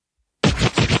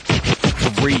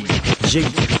free. G.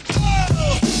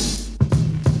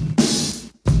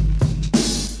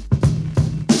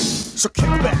 So kick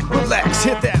back, relax,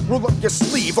 hit that, roll up your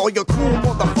sleeve. All your cool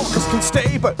motherfuckers can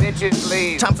stay, but bitches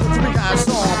leave. Time for 3 guys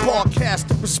on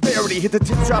broadcast of prosperity. Hit the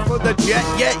tip drop of the jet,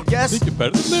 yeah, yes. Think you're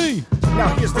better than me.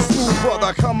 Now here's the smooth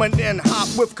brother coming in hot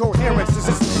with coherence. This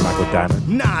is Michael Diamond.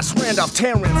 Nas, Randolph,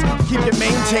 Terrence. Keep you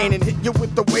maintaining, hit you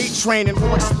with the weight training.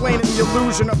 We'll explain the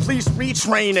illusion of police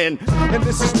retraining. And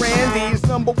this is Randy's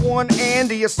 #1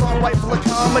 Andy. Assault rifle of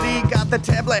comedy, got the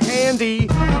tablet handy.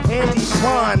 Andy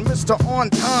Klein, Mr. On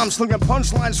Time, slinging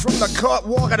punchlines from the cut,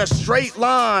 walking a straight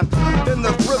line. Then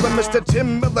the thriller, Mr.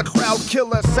 Tim Miller, crowd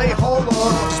killer. Say hold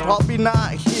on, he's probably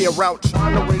not here, out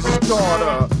trying to raise his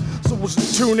daughter. So we'll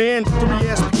just tune in,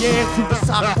 3SPN, through the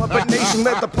sock puppet nation,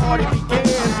 let the party begin.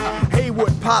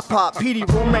 Haywood, Pop Pop, Petey,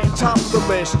 Romaine, top of the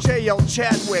list. JL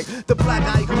Chadwick, the black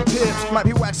guy who tips. Might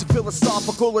be waxing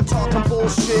philosophical and talking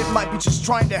bullshit. Might be just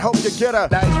trying to help you get a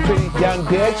Nice pretty young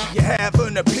bitch. You have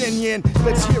an opinion,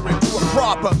 let's hear it, do it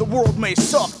proper. The world may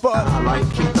suck, but I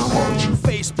like keep the whole you.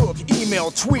 Facebook,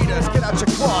 email, tweet us, get out your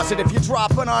closet if you're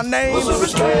dropping our names.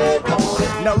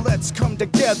 Now let's come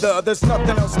together, there's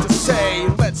nothing else to say.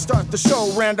 Let's start the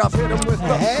show, Randolph, hit him with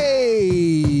the...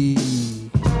 Hey!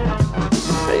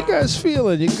 How you guys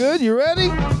feeling? You good? You ready?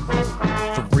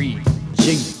 3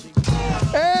 G.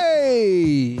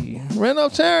 Hey!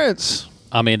 Randolph Terrence.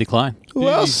 I'm Andy Klein. Who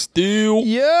else? Still.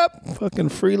 Yep. Fucking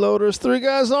freeloaders. 3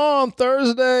 guys on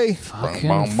Thursday. Fucking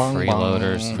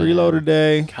freeloaders. Freeloader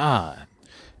day. God.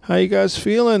 How you guys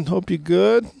feeling? Hope you're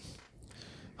good.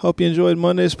 Hope you enjoyed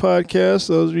Monday's podcast.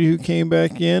 Those of you who came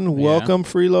back in, welcome,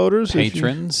 freeloaders.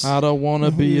 Patrons. I don't want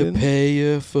to be a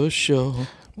payer for sure.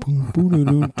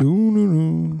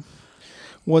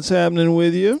 What's happening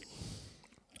with you?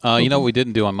 You know what we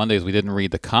didn't do on Mondays? We didn't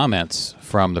read the comments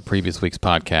from the previous week's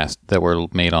podcast that were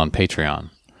made on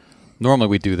Patreon. Normally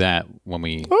we do that when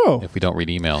if we don't read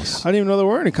emails. I didn't even know there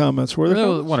were any comments. Were there? There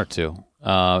was 1 or 2. It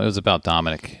was about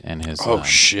Dominic and his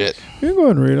Shit. You can go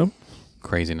ahead and read them.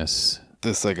 craziness.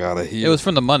 This I gotta hear. It was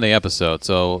from the Monday episode,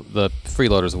 so the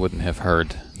freeloaders wouldn't have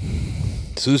heard.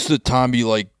 So this is the time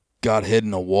you got hid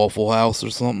in a Waffle House or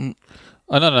something?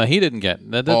 Oh, no, he didn't get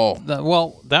that. Oh.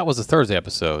 That was the Thursday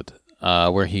episode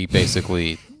where he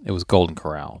basically, it was Golden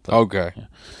Corral. Okay. Yeah.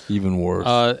 Even worse.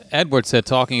 Edward said,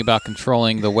 talking about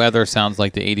controlling the weather sounds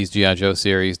like the 80s G.I. Joe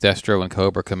series, Destro and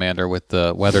Cobra Commander with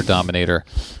the Weather Dominator.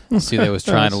 See, they was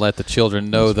trying to let the children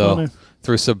know, though, funny.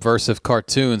 Through subversive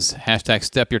cartoons. #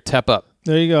 step your tep up.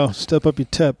 There you go. Step up your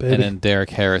tep, baby. And then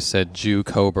Derek Harris said, Jew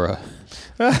Cobra.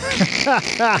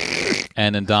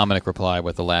 And then Dominic replied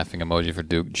with a laughing emoji for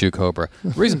Jew Cobra.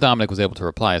 The reason Dominic was able to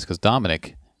reply is because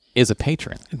Dominic is a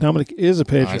patron. Dominic is a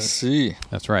patron. I see.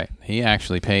 That's right. He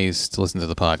actually pays to listen to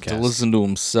the podcast. To listen to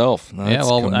himself. That's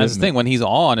the thing. When he's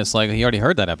on, it's like he already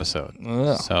heard that episode.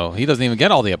 Yeah. So he doesn't even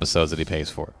get all the episodes that he pays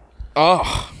for.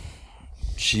 Oh,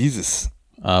 Jesus.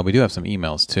 We do have some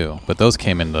emails, too, but those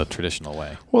came in the traditional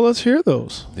way. Well, let's hear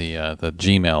those. The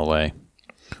Gmail way.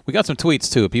 We got some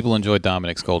tweets, too. People enjoyed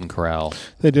Dominic's Golden Corral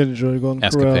They did enjoy Golden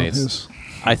escapades. Corral.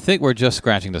 I think we're just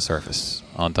scratching the surface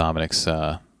on Dominic's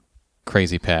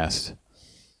crazy past.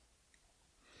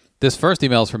 This first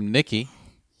email is from Nikki,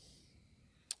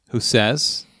 who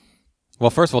says,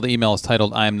 well, first of all, the email is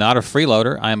titled, I am not a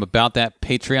freeloader. I am about that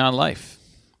Patreon life.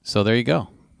 So there you go.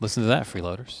 Listen to that,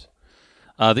 freeloaders.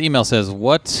 The email says,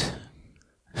 what's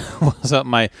up,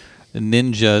 my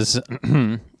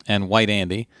ninjas and White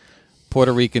Andy?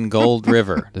 Puerto Rican Gold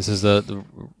River. This is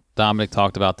Dominic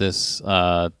talked about this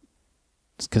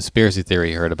conspiracy theory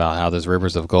he heard about how there's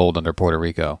rivers of gold under Puerto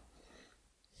Rico.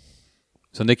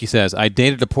 So Nikki says, I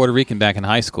dated a Puerto Rican back in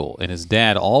high school, and his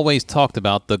dad always talked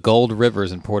about the gold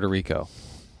rivers in Puerto Rico.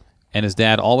 And his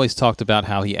dad always talked about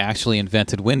how he actually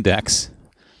invented Windex,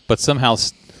 but somehow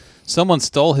someone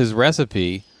stole his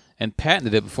recipe and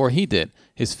patented it before he did.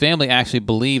 His family actually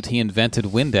believed he invented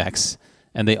Windex,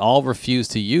 and they all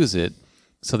refused to use it,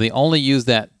 so they only used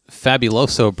that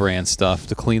Fabuloso brand stuff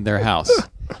to clean their house.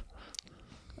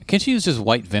 Can't you use just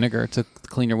white vinegar to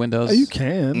clean your windows? You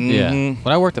can. Yeah.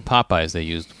 When I worked at Popeyes, they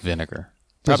used vinegar.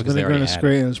 Just Probably because they vinegar already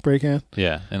in had a spray can?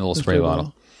 Yeah, in a little spray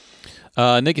bottle.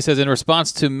 Nikki says, in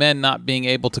response to men not being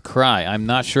able to cry, I'm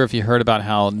not sure if you heard about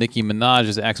how Nicki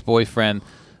Minaj's ex-boyfriend,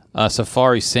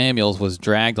 Safari Samuels, was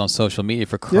dragged on social media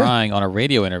for crying on a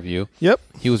radio interview. Yep.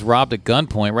 He was robbed at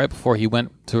gunpoint right before he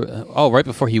went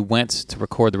to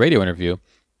record the radio interview.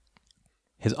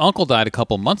 His uncle died a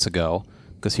couple months ago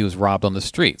because he was robbed on the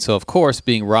street. So, of course,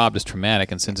 being robbed is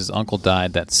traumatic, and since his uncle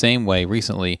died that same way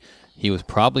recently, He was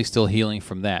probably still healing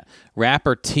from that.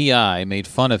 Rapper T.I. made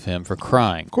fun of him for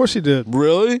crying. Of course he did.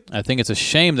 Really? I think it's a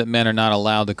shame that men are not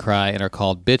allowed to cry and are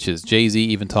called bitches. Jay-Z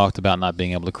even talked about not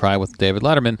being able to cry with David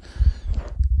Letterman.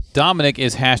 Dominic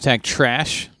is hashtag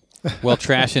trash. Well,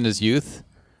 trash in his youth.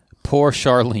 Poor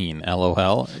Charlene,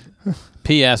 LOL.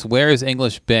 P.S. Where is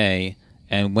English Bay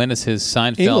and when is his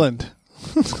Seinfeld... England.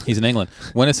 He's in England.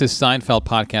 When is his Seinfeld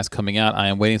podcast coming out? I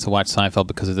am waiting to watch Seinfeld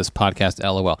because of this podcast,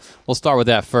 LOL. We'll start with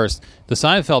that first. The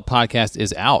Seinfeld podcast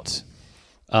is out.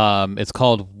 It's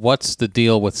called What's the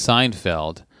Deal with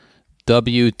Seinfeld?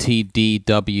 WTDWS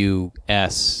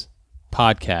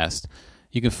podcast.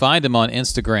 You can find him on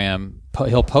Instagram.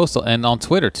 He'll post, and on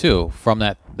Twitter too, from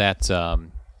that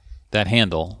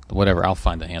handle, whatever. I'll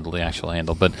find the handle, the actual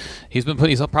handle. But he's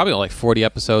probably like 40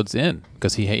 episodes in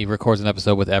because he records an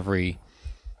episode with every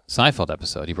Seinfeld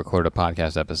episode. He recorded a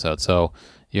podcast episode. So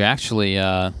you actually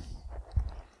got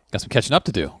some catching up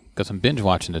to do. Got some binge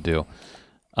watching to do.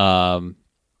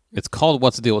 It's called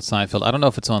What's the Deal with Seinfeld? I don't know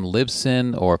if it's on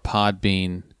Libsyn or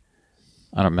Podbean.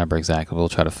 I don't remember exactly. We'll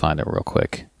try to find it real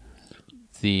quick.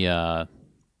 There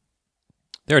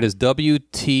it is,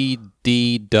 WTDWS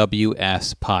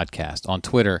podcast. On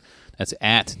Twitter, that's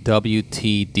at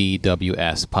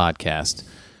WTDWS podcast.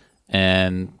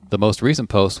 And the most recent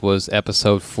post was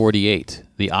episode 48,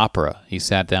 The Opera. He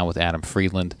sat down with Adam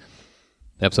Friedland.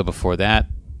 The episode before that,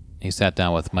 he sat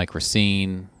down with Mike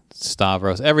Racine,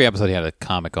 Stavros. Every episode he had a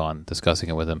comic on discussing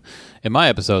it with him. In my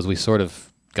episodes, we sort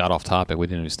of got off topic. We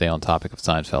didn't even stay on topic of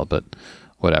Seinfeld, but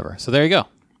whatever. So there you go.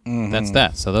 Mm-hmm. That's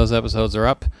that. So those episodes are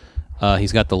up.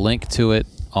 He's got the link to it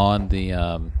on the.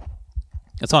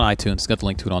 It's on iTunes. He's got the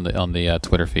link to it on the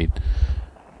Twitter feed.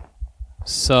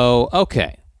 So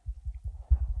okay,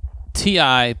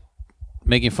 T.I.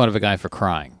 making fun of a guy for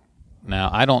crying. Now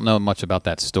I don't know much about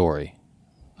that story.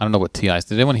 I don't know what T.I.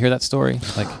 Did anyone hear that story?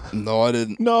 No, I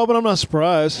didn't. No, but I'm not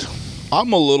surprised.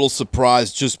 I'm a little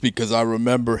surprised just because I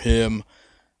remember him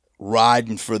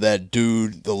riding for that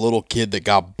dude, the little kid that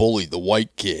got bullied, the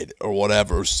white kid or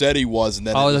whatever, who said he was, and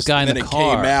then the guy in the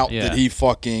car. Came out that he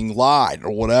fucking lied or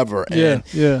whatever. And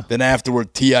yeah. Then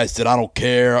afterward, T.I. said, I don't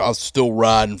care, I'm still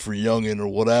riding for Youngin or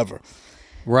whatever.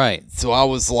 Right. So I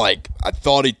was like, I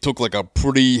thought he took like a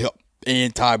pretty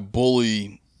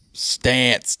anti-bully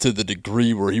stance to the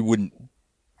degree where he wouldn't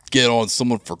get on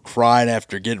someone for crying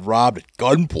after getting robbed at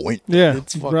gunpoint. Yeah,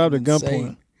 it's fucking robbed at insane.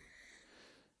 gunpoint.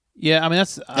 Yeah, I mean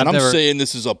that's. I'm saying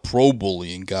this is a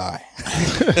pro-bullying guy,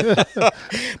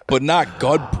 but not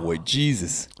gunpoint.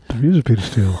 Jesus. He's a Peter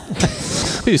Steele.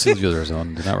 Peter Steele's user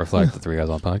zone did not reflect the Three Guys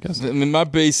on Podcast. I mean, my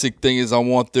basic thing is I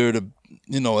want there to,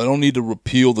 I don't need to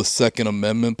repeal the Second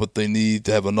Amendment, but they need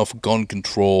to have enough gun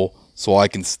control so I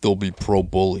can still be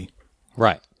pro-bully.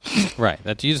 Right.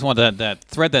 That you just want that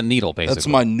thread that needle, basically. That's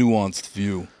my nuanced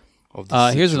view of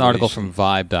the here's an article situation. from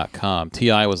Vibe.com.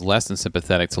 T.I. was less than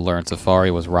sympathetic to learn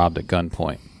Safari was robbed at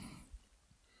gunpoint.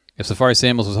 If Safari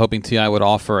Samuels was hoping T.I. would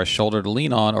offer a shoulder to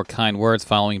lean on or kind words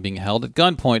following being held at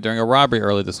gunpoint during a robbery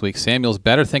early this week, Samuels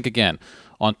better think again.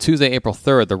 On Tuesday, April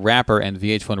 3rd, the rapper and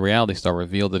VH1 reality star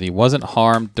revealed that he wasn't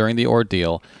harmed during the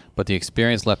ordeal, but the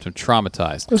experience left him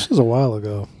traumatized. This was a while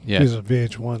ago. Yeah. He's a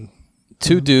VH1.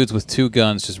 2 dudes with 2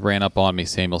 guns just ran up on me,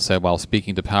 Samuel said while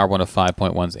speaking to Power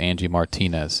 105.1's Angie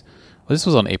Martinez. Well, this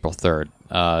was on April 3rd.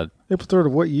 April 3rd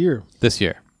of what year? This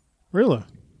year. Really?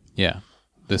 Yeah.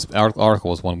 This article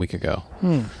was 1 week ago.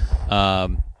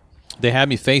 They had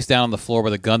me face down on the floor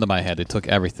with a gun to my head. They took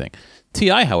everything.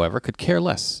 T.I., however, could care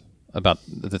less about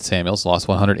that Samuels lost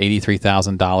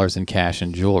 $183,000 in cash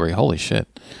and jewelry. Holy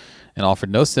shit. And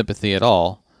offered no sympathy at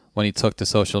all when he took to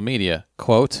social media.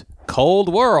 Quote,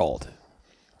 "Cold world,"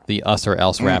 the Us or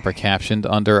Else rapper captioned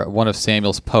under one of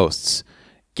Samuel's posts.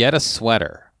 "Get a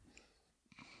sweater."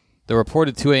 The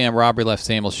reported 2 a.m. robbery left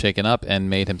Samuel shaken up and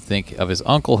made him think of his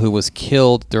uncle who was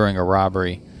killed during a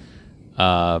robbery.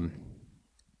 And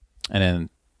then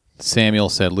Samuel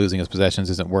said losing his possessions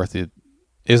isn't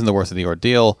the worst of the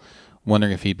ordeal,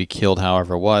 wondering if he'd be killed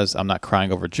however it was. "I'm not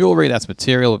crying over jewelry. That's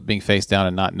material. Being face down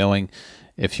and not knowing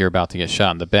if you're about to get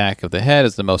shot in the back of the head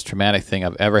is the most traumatic thing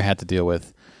I've ever had to deal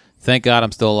with. Thank God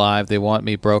I'm still alive. They want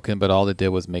me broken, but all they did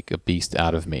was make a beast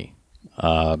out of me."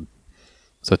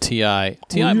 So T.I.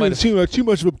 You might didn't seem like too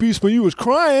much of a beast when you was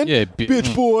crying. Yeah,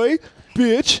 bitch boy.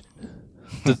 Bitch.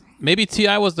 Maybe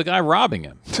T.I. was the guy robbing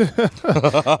him.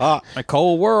 A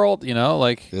cold world,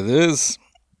 like It is.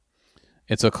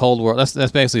 it's a cold world.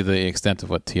 That's basically the extent of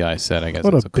what T.I. said. I guess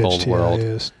What it's a a cold bitch world. T.I.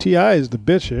 is. T.I. is the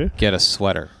bitch here. Get a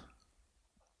sweater.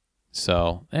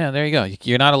 So yeah, there you go.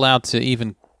 You're not allowed to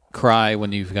even cry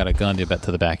when you've got a gun to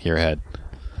the back of your head.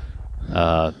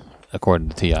 According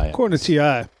to T.I. According to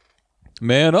T.I.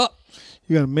 Man up.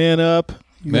 You got to man up.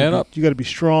 You got to be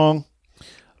strong.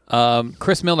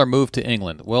 Chris Miller moved to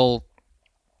England. Well,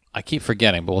 I keep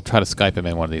forgetting, but we'll try to Skype him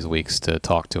in one of these weeks to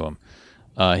talk to him.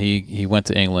 He went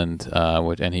to England,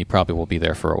 and he probably will be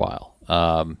there for a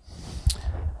while.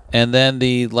 And then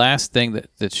the last thing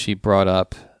that she brought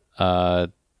up,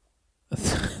 the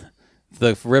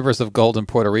rivers of gold in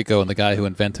Puerto Rico and the guy who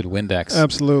invented Windex.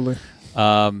 Absolutely.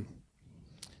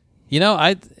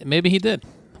 Maybe he did.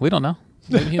 We don't know.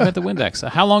 Maybe he invented Windex.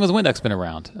 How long has Windex been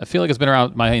around? I feel like it's been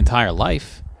around my entire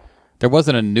life. There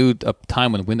wasn't a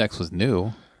time when Windex was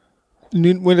new.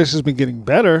 Windex has been getting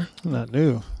better, not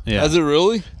new. Yeah. Has it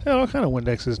really? Yeah, all kind of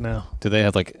Windexes now. Do they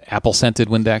have like apple scented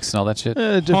Windex and all that shit?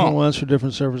 Different ones for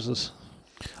different surfaces.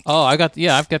 Oh, I've got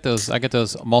those. I get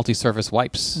those multi-surface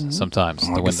wipes sometimes.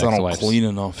 I The guess I Windex don't wipes. clean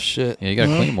enough shit. Yeah, you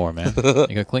gotta clean more, man. You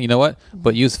gotta clean. You know what?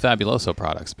 But use Fabuloso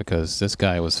products because this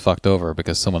guy was fucked over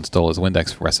because someone stole his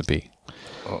Windex recipe.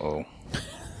 Uh-oh.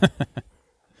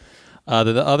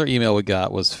 The other email we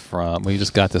got was from. We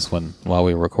just got this one while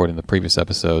we were recording the previous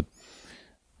episode.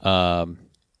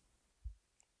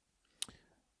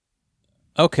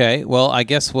 Okay, well, I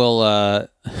guess we'll.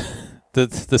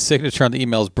 The signature on the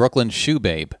email is Brooklyn Shoe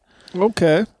Babe.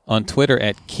 Okay. On Twitter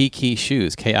at Kiki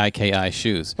Shoes, Kiki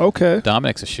Shoes. Okay.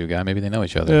 Dominic's a shoe guy. Maybe they know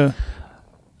each other. Yeah.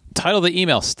 Title of the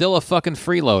email: Still a fucking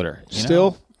freeloader.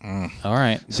 Still. All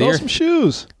right. Sell some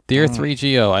shoes. Dear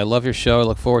 3GO, I love your show. I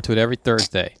look forward to it every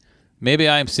Thursday. Maybe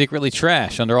I am secretly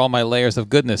trash under all my layers of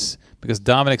goodness because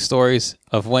Dominic's stories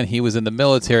of when he was in the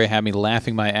military had me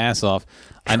laughing my ass off.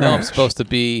 I know I'm supposed to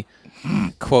be,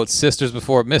 quote, sisters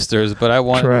before misters, but I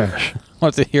want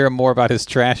to hear more about his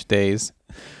trash days.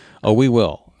 Oh, we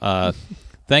will.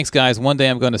 Thanks, guys. One day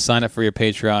I'm going to sign up for your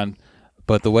Patreon,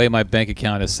 but the way my bank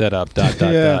account is set up, ...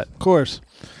 Yeah, of course.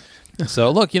 So,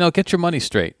 look, get your money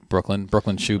straight,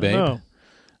 Brooklyn Shoe Babe.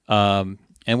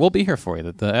 And we'll be here for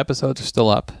you. The episodes are still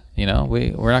up.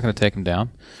 We're not going to take them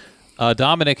down.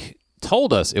 Dominic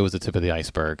told us it was the tip of the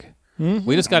iceberg. Mm-hmm.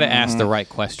 We just got to ask the right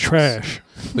questions. Trash.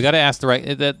 We got to ask the right.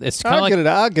 It's kind of like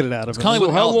I'll get it out of him. Kind of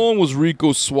So how long was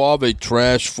Rico Suave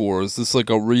trash for? Is this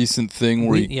like a recent thing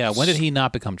where when did he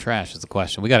not become trash is the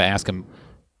question. We got to ask him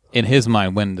in his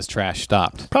mind when this trash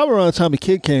stopped. Probably around the time the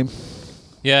kid came.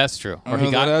 Yeah, that's true. Or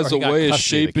that has a way of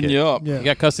shaping you up. Yeah. He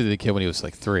got custody of the kid when he was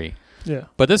like 3. Yeah.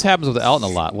 But this happens with Elton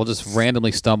a lot. We'll just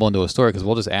randomly stumble into a story because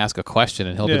we'll just ask a question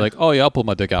and he'll be like, "Oh yeah, I'll pull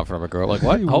my dick out from a girl." Like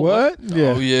what? What?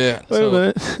 Yeah. Oh yeah. Wait a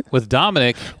minute. With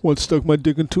Dominic, Once stuck my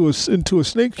dick into a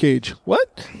snake cage.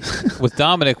 What? with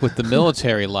the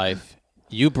military life,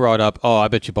 you brought up, "Oh, I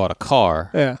bet you bought a car."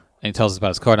 Yeah. And he tells us about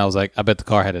his car, and I was like, "I bet the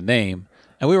car had a name."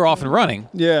 And we were off and running.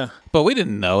 Yeah. But we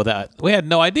didn't know that. We had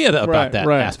no idea about that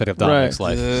aspect of Dominic's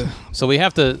life. So we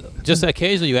have to just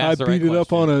occasionally you ask the right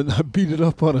question. I beat it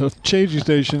up on a changing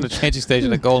station. The changing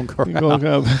station at Golden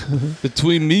Corral.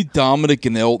 Between me, Dominic,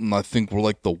 and Elton, I think we're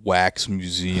like the wax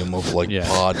museum of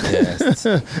podcasts.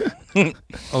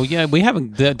 Oh yeah, we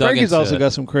haven't dug Frankie's into. also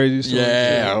got some crazy stories.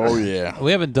 Yeah. Oh yeah.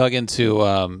 We haven't dug into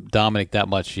Dominic that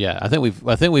much yet. I think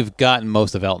we've gotten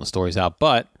most of Elton's stories out,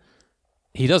 but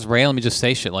he does randomly just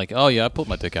say shit like, "Oh yeah, I pulled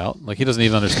my dick out." Like he doesn't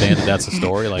even understand that that's a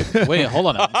story. Like, wait, hold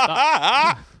on,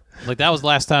 stop. Like that was the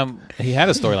last time he had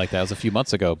a story like that. It was a few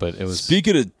months ago, but it was.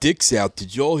 Speaking of dicks out,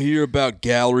 did y'all hear about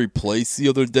Gallery Place the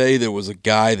other day? There was a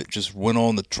guy that just went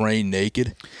on the train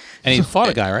naked. And he fought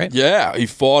a guy, right? Yeah, he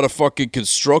fought a fucking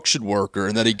construction worker,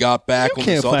 and then he got back on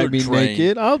this other can't fight me train.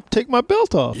 naked. I'll take my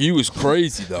belt off. He was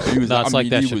crazy though. He was. No, it's like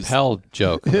that he was- Chappelle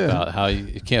joke about how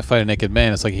you can't fight a naked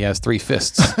man. It's like he has 3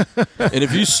 fists. And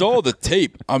if you saw the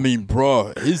tape, I mean,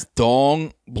 bruh, his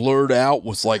dong blurred out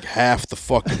was like half the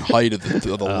fucking height of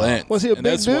the lens. Was he a and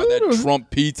big that's why dude, that or-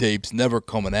 Trump P tape's never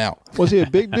coming out. Was he a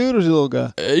big dude or was he a little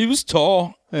guy? He was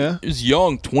tall. Yeah. He was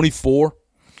young, 24.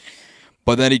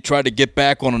 But then he tried to get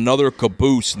back on another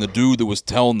caboose, and the dude that was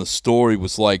telling the story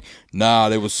was like, "Nah,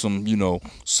 there was some,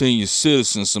 senior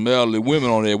citizens, some elderly women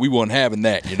on there. We wasn't having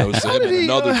that, So How did he-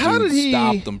 another how dude did he-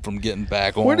 stopped him from getting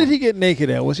back on. Where did he get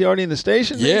naked at? Was he already in the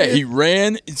station? Yeah, naked? he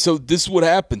ran. So this is what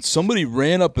happened. Somebody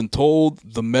ran up and told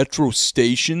the metro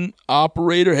station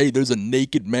operator, "Hey, there's a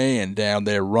naked man down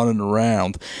there running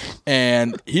around,"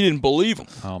 and he didn't believe him.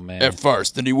 Oh, man. At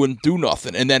first, and he wouldn't do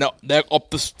nothing. And then up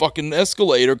this fucking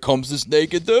escalator comes this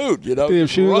naked dude. Did he have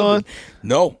shoes running. on?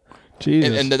 No.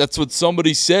 Jesus. And that's what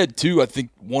somebody said too. I think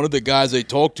one of the guys they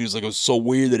talked to was like, it was so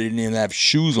weird that he didn't even have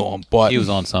shoes on. But He was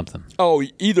on something. oh,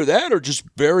 either that or just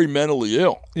very mentally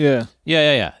ill. yeah.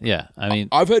 Yeah. I mean,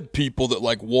 I've had people that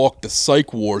like walk the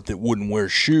psych ward that wouldn't wear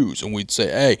shoes, and we'd say,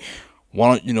 "Hey,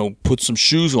 why don't put some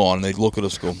shoes on?" And they'd look at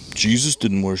us, and go, "Jesus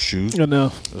didn't wear shoes." I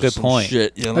know. good Some point.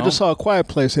 Shit, I just saw A Quiet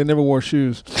Place. They never wore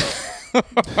shoes.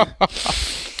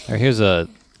 Here's a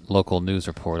local news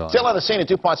report on Still it. on the scene at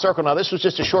DuPont Circle. Now, this was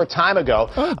just a short time ago.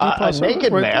 DuPont A Circle's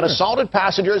naked right man there. assaulted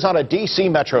passengers on a D.C.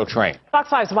 Metro train. Fox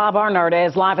 5's Bob Arnard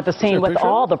is live at the scene with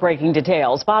all the breaking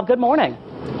details. Bob, good morning.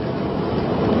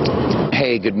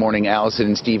 Hey, good morning, Allison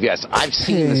and Steve. Yes, I've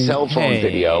seen the cell phone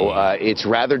video. It's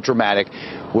rather dramatic.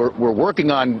 We're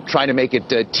working on trying to make it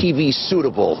TV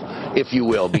suitable, if you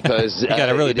will, because got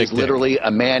a really it big is dick. literally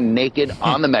a man naked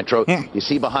on the Metro. You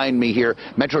see behind me here,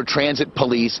 Metro Transit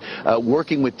Police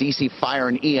working with DC Fire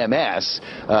and EMS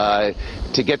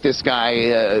to get this guy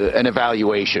an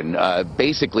evaluation.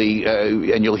 Basically,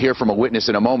 and you'll hear from a witness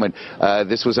in a moment,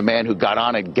 this was a man who got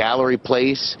on at Gallery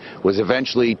Place, was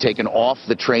eventually taken off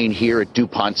the train here at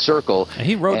DuPont Circle. And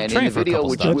he rode the train in the for a video, couple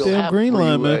which stops. we'll Goddamn have Green for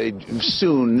Line, you,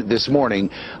 soon this morning,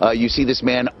 you see this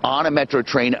man on a Metro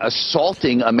train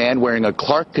assaulting a man wearing a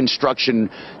Clark Construction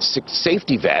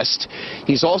safety vest.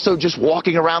 He's also just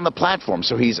walking around the platform.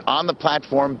 So he's on the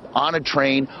platform, on a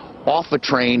train, off a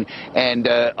train, and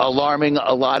alarming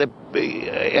a lot of.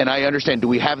 And I understand. Do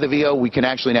we have the VO? We can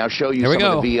actually now show you Here we some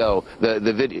go. of the VO.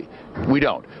 The video. We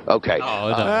don't. Okay.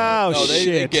 Oh, No, they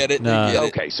shit. get it. No. They get it.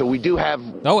 Okay, so we do have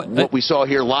Oh, what we saw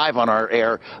here live on our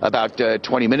air about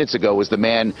 20 minutes ago was the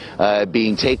man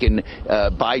being taken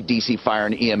by DC Fire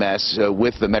and EMS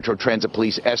with the Metro Transit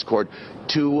Police escort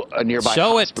to a nearby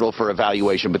Show it. hospital for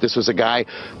evaluation. But this was a guy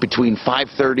between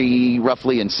 5:30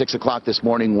 roughly and 6 o'clock this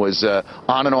morning was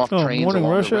on and off trains morning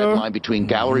along rush the red hour? line between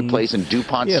Gallery Place and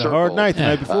DuPont He had a Circle. hard night the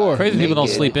night before. Crazy people don't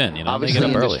Naked, sleep in, you know. They Obviously get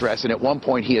up in early. distress, and at one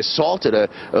point he assaulted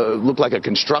looked like a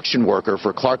construction worker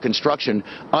for Clark Construction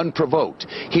unprovoked.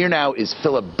 Here now is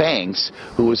Philip Banks,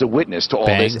 who was a witness to all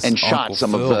Banks, this and shot Uncle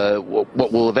some Phil. of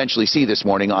what we'll eventually see this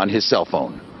morning on his cell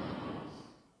phone.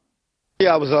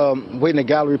 Yeah, I was waiting at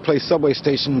Gallery Place subway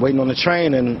station, waiting on the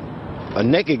train, and a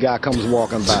naked guy comes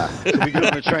walking by. So we get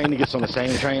on the train, he gets on the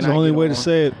same train. It's the I only get way to on.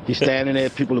 say it. He's standing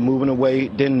there, people are moving away.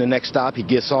 Then the next stop, he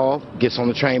gets off, gets on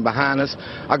the train behind us.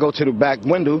 I go to the back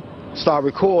window, start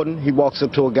recording. He walks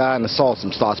up to a guy and assaults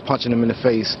him, starts punching him in the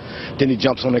face. Then he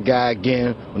jumps on the guy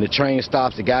again. When the train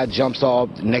stops, the guy jumps off.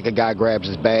 The naked guy grabs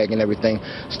his bag and everything,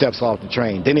 steps off the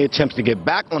train. Then he attempts to get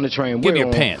back on the train. Give me We're your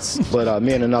on, pants. But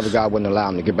me and another guy wouldn't allow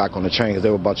him to get back on the train because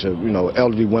there were a bunch of,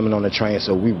 elderly women on the train,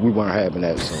 so we weren't having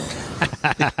that. So.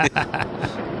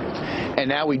 And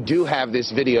now we do have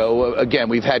this video. Again,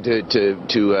 we've had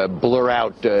to blur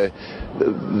out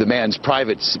the man's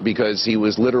privates because he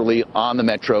was literally on the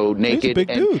Metro naked. big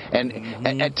dude.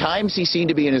 And at times he seemed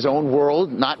to be in his own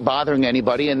world, not bothering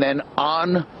anybody. And then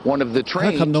on one of the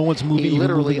trains, come no one's moving- he even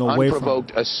literally moving away from him?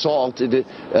 unprovoked assaulted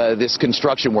this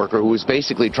construction worker who was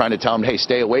basically trying to tell him, hey,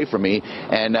 stay away from me.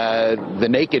 And the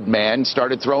naked man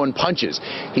started throwing punches.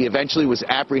 He eventually was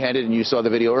apprehended, and you saw the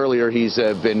video earlier. He's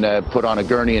been put on a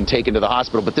gurney and taken to the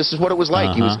hospital. But this is what it was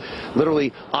like. He was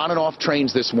literally on and off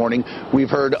trains this morning. We've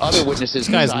heard other witnesses. This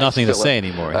guy has besides nothing to Philip, say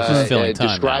anymore. He's just filling time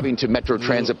now. describing to Metro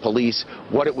Transit Police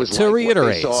what it was To like,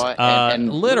 reiterate, what they saw,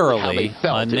 and literally, how they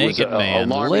felt. a It was naked man,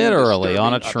 alarming, literally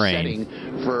on a disturbing, train.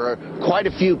 upsetting for quite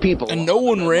a few people. And no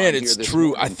one on the ran. line It's here this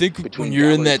true. I morning. think Between when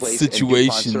you're in Gallery that Place and DuPont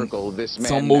situation, Circle, this man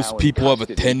some most now in people have a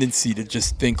custody. tendency to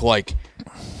just think like,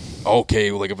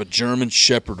 okay, like if a German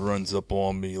Shepherd runs up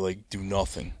on me, like do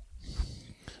nothing.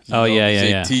 You Oh, know, yeah, 'cause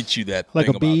yeah. They teach you that Like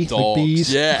thing a bee, about like dogs.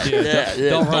 bees. Yeah, yeah.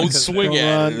 Don't run Don't 'cause swing Don't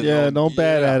at run, it. yeah, don't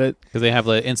bat at it. Because they have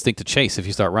the instinct to chase if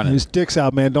you start running. His dick's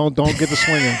out, man. Don't get the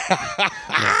swinging.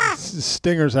 His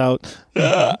stinger's out.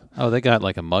 Oh, they got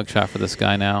like a mugshot for this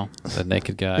guy now. The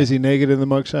naked guy. Is he naked in the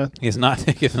mugshot? He's not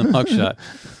naked in the mugshot.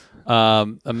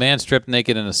 A man stripped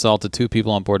naked and assaulted two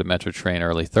people on board a Metro train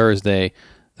early Thursday.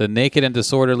 The naked and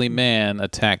disorderly man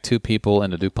attacked two people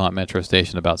in the DuPont Metro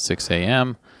station about 6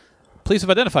 a.m. Police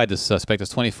have identified this suspect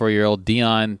as 24-year-old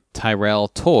Dion Tyrell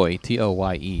Toye,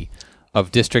 T-O-Y-E, of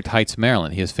District Heights,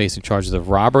 Maryland. He is facing charges of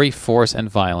robbery, force, and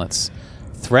violence,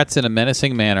 threats in a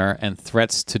menacing manner, and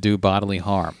threats to do bodily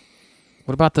harm.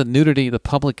 What about the nudity, the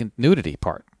public nudity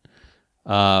part?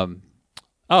 Oh,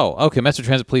 okay. Metro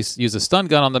Transit Police used a stun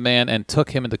gun on the man and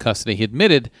took him into custody. He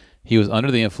admitted he was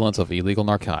under the influence of illegal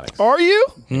narcotics. Are you?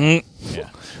 Yeah.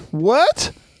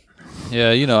 What?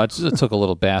 Yeah, you know, I just took a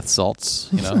little bath salts.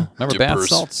 You know, remember bath Dippers.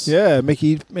 salts? Yeah, make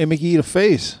you eat a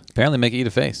face. Apparently, make you eat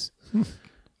a face.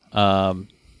 Yeah,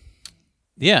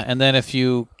 and then if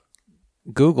you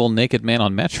Google "naked man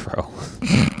on Metro,"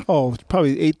 Oh,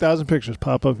 probably 8,000 pictures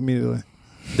pop up immediately.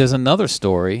 there's another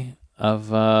story of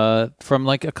from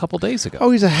like a couple days ago.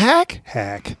 Oh, he's a hack?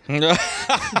 Hack.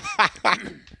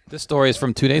 This story is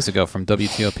from 2 days ago from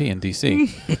WTOP in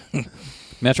D.C.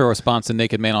 Metro response to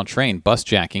naked man on train, bus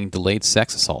jacking, delayed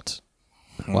sex assault.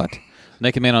 What?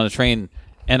 Naked man on a train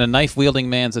and a knife-wielding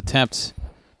man's attempt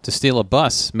to steal a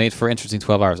bus made for interesting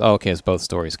 12 hours. Oh, okay, it's both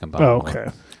stories combined. Oh, okay.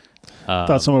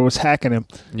 Thought someone was hacking him.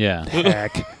 Yeah.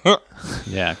 Hack.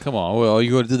 Yeah, come on. Well,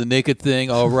 you going to do the naked thing?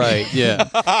 All right, yeah.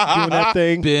 Doing that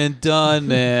thing. Been done,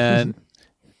 man.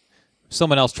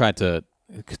 Someone else tried to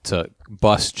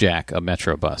bus jack a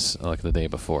Metro bus like the day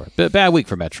before. Bad week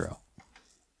for Metro.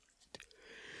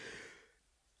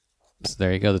 So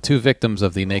there you go. The two victims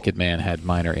of the naked man had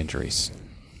minor injuries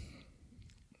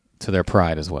to their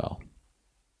pride as well.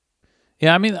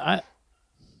 Yeah, I mean, I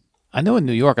know in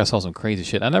New York I saw some crazy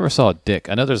shit. I never saw a dick.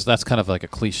 I know that's kind of like a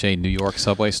cliche New York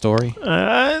subway story.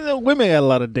 Women got a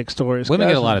lot of dick stories. Women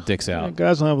Guys get a lot don't- of dicks out. Yeah,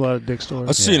 guys don't have a lot of dick stories.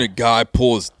 I seen a guy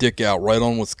pull his dick out right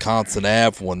on Wisconsin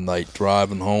Ave one night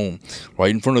driving home, right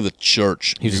in front of the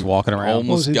church. He's just walking around.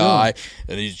 What was Homeless he guy,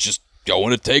 and he's just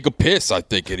going to take a piss, I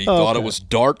think. And he thought okay. it was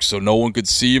dark, so no one could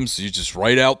see him, so he's just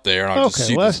right out there. And I just Okay,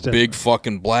 see well, this that's different. big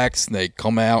fucking black snake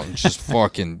come out and just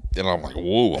fucking, and I'm like,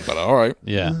 whoa, but all right.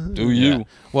 Yeah. Do you? Yeah.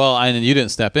 Well, and you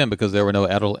didn't step in because there were no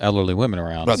elderly women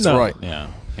around. That's No. right. Yeah.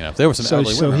 You know, if there were some So,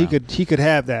 elderly so women he around, could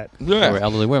have that. there were Yeah.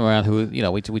 elderly women around who, you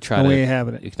know, we try And to. we ain't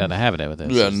having it. You cannot have it with this.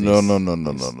 Yeah, It's- no.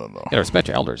 You gotta respect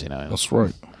your elders, you know. That's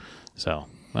right. So,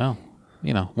 well,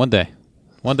 you know, one day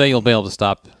you'll be able to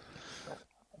stop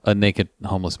a naked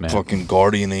homeless man. Fucking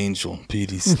guardian angel,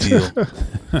 Petey Steele.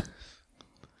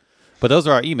 But those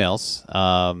are our emails.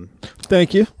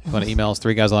 Thank you. If you want to email us,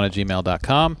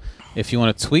 3guyson@gmail.com. If you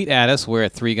want to tweet at us, we're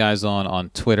at 3guyson on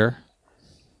Twitter.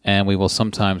 And we will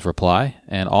sometimes reply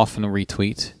and often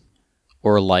retweet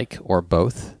or like or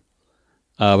both.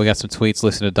 We got some tweets.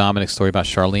 Listen to Dominic's story about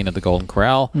Charlene at the Golden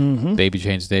Corral. Baby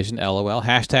Jane Station, LOL.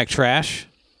 Hashtag trash.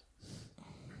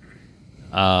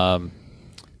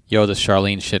 Yo, the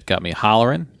Charlene shit got me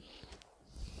hollering.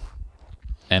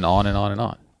 And on and on and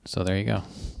on. So there you go.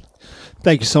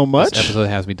 Thank you so This much. episode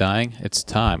has me dying. It's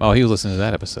time. Oh, he was listening to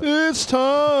that episode. It's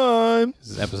time.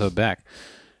 This is episode back.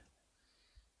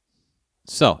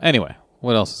 So, anyway,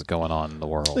 what else is going on in the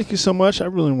world? Thank you so much. I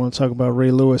really want to talk about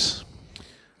Ray Lewis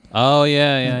Oh,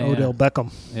 yeah, and Odell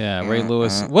Beckham. Yeah, Ray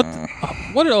Lewis. What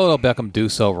did Odell Beckham do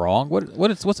so wrong?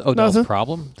 What's Odell's Nothing.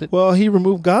 problem? Well, he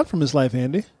removed God from his life,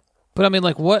 Andy. But I mean,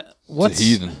 like, what's He's a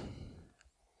heathen.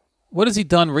 what has he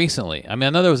done recently? I mean, I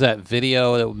know there was that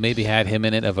video that maybe had him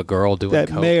in it of a girl doing That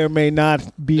coke. may or may not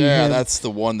be Yeah, him. that's the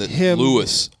one that him-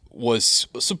 Lewis was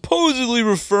supposedly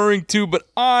referring to, but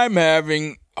I'm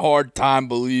having a hard time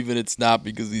believing it's not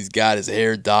because he's got his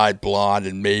hair dyed blonde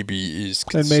and maybe is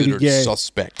And maybe considered gay.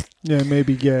 suspect. Yeah,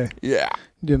 maybe gay. Yeah.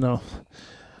 You know.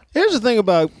 Here's the thing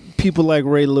about people like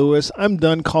Ray Lewis. I'm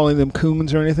done calling them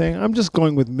coons or anything. I'm just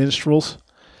going with minstrels.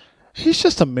 He's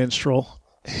just a minstrel.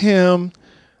 Him,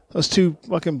 those two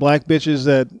fucking black bitches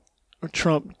that are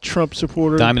Trump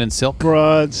supporters. Diamond and Silk.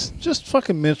 Broads. Just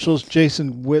fucking minstrels.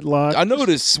 Jason Whitlock. I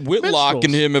noticed Whitlock and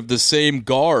minstrels. him have the same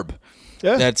garb.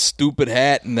 Yeah. That stupid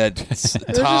hat and that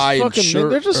tie and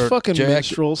shirt. They're just or fucking jacket.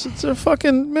 minstrels. They're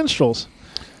fucking minstrels.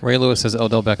 Ray Lewis says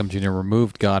Odell Beckham Jr.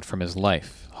 removed God from his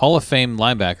life. Hall of Fame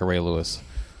linebacker Ray Lewis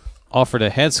offered a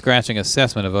head-scratching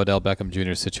assessment of Odell Beckham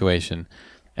Jr.'s situation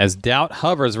as doubt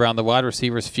hovers around the wide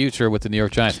receiver's future with the New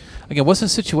York Giants. Again, what's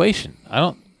his situation?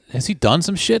 Has he done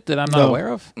some shit that I'm not No. aware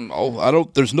of? Oh, I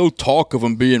don't. There's no talk of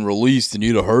him being released, and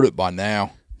you'd have heard it by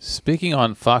now. Speaking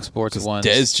on Fox Sports 1's...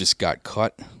 Dez just got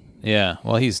cut. Yeah,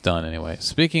 well, he's done anyway.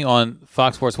 Speaking on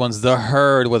Fox Sports 1's The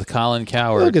Herd with Colin They'll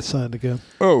Coward. get signed again.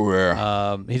 Oh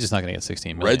yeah. He's just not going to get $16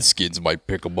 million. Redskins might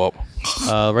pick him up.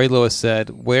 Ray Lewis said,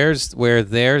 where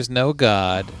there's no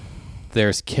God,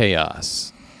 there's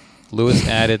chaos. Lewis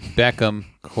added, Beckham,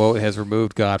 quote, has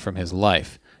removed God from his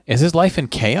life. Is his life in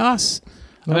chaos?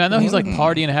 I mean, I know he's like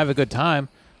partying and have a good time,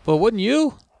 but wouldn't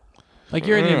you? Like,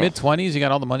 you're in your mid-20s, you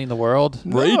got all the money in the world.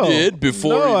 Ray No. did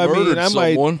before No, he murdered I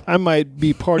someone. I might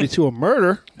be party to a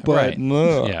murder, but Right.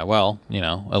 No. Yeah, well,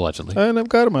 allegedly. I didn't have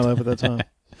God in my life at that time.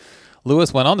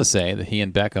 Lewis went on to say that he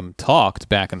and Beckham talked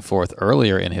back and forth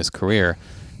earlier in his career,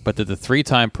 but that the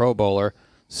three-time Pro Bowler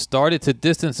started to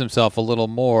distance himself a little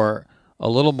more,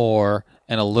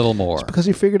 and a little more. Because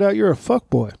he figured out you're a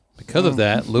fuckboy. Because of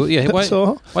that, Lewis, why is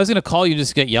all. he going to call you just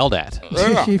to get yelled at?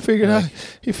 he figured out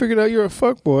you're a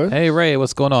fuckboy. Hey, Ray,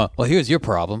 what's going on? Well, here's your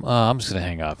problem. I'm just going to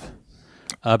hang up.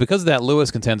 Because of that, Lewis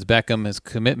contends Beckham's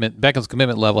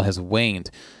commitment level has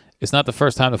waned. It's not the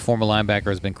first time the former linebacker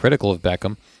has been critical of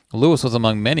Beckham. Lewis was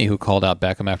among many who called out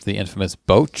Beckham after the infamous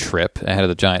boat trip ahead of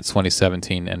the Giants'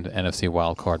 2017 and NFC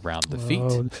wildcard round defeat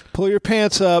Oh, pull your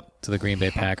pants up. to the Green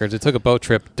Bay Packers. It took a boat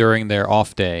trip during their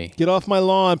off day Get off my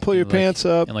lawn. Pull your pants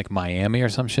up. in like Miami or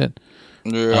some shit.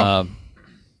 Yeah.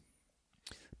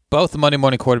 Both the Monday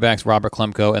morning quarterbacks, Robert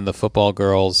Klemko and the football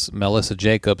girls, Melissa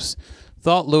Jacobs,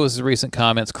 Thought Lewis's recent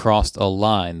comments crossed a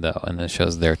line, though, and this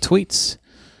shows their tweets.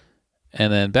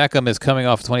 And then Beckham is coming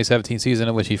off a 2017 season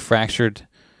in which he fractured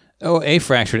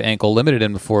ankle, limited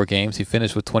him to 4 games. He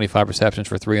finished with 25 receptions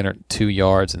for 302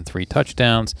 yards and 3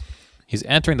 touchdowns. He's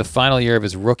entering the final year of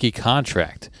his rookie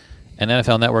contract. And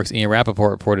NFL Network's Ian Rappaport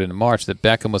reported in March that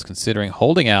Beckham was considering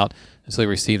holding out until he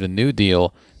received a new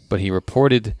deal, but he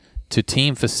reported to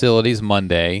team facilities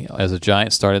Monday as the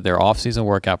Giants started their offseason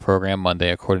workout program Monday,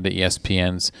 according to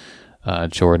ESPN's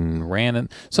Jordan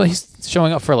Rannon. So he's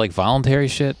showing up for like voluntary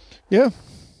shit. Yeah.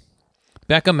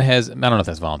 Beckham has, I don't know if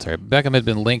that's voluntary, Beckham had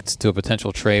been linked to a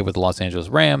potential trade with the Los Angeles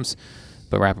Rams,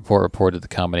 but Rappaport reported the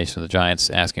combination of the Giants'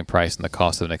 asking price and the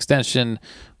cost of an extension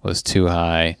was too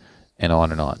high, and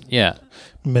on and on. Yeah.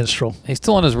 Minstrel. He's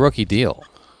still on his rookie deal.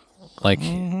 Like,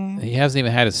 he hasn't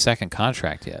even had his second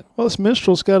contract yet. Well, this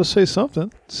minstrel's got to say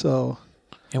something. So,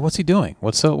 and what's he doing?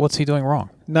 What's he doing wrong?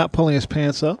 Not pulling his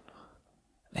pants up.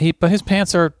 But his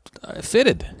pants are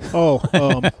fitted. Oh,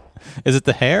 is it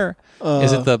the hair?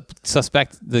 Is it the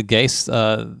suspect, the gay? This,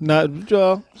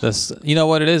 you know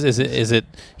what it is? Is it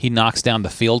he knocks down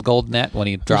the field goal net when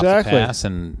he drops a pass,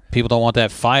 and people don't want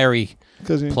that fiery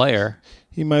player.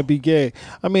 He might be gay.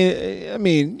 I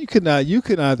mean, you could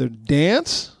either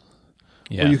dance,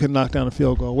 or you could knock down a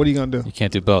field goal. What are you gonna do? You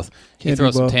can't do both. He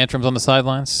throws some tantrums on the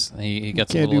sidelines. He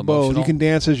gets a little emotional. Can't do both. You can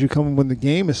dance as you come when the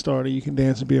game is started. You can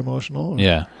dance and be emotional.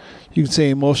 Yeah. You can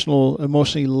say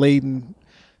emotionally laden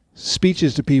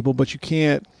speeches to people, but you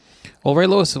can't. Well, Ray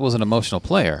Lewis was an emotional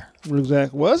player.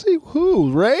 Exactly. Was he?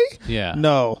 Who? Ray? Yeah.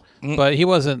 No. But he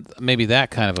wasn't maybe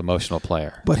that kind of emotional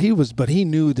player. But he was. But he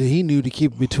knew to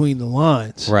keep between the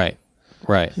lines. Right.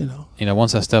 Right. You know,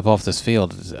 once I step off this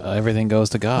field, everything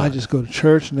goes to God. I just go to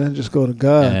church and then just go to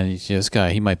God. And this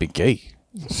guy, he might be gay.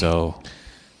 So.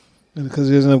 And because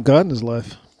he doesn't have God in his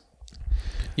life.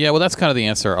 Yeah, well, that's kind of the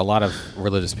answer a lot of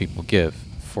religious people give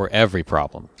for every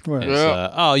problem. Right.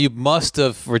 You must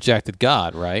have rejected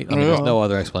God, right? I mean, there's no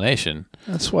other explanation.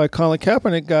 That's why Colin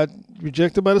Kaepernick got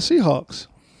rejected by the Seahawks.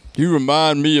 You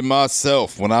remind me of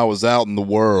myself when I was out in the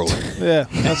world. Yeah,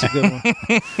 that's a good one.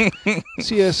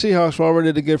 Seahawks were all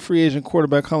ready to give free agent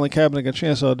quarterback Colin Kaepernick a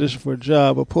chance to audition for a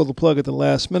job, but pulled the plug at the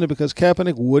last minute because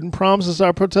Kaepernick wouldn't promise to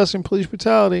stop protesting police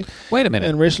brutality. Wait a minute.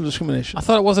 And racial discrimination. I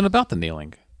thought it wasn't about the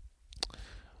kneeling.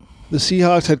 The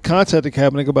Seahawks had contacted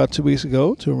Kaepernick about 2 weeks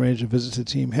ago to arrange a visit to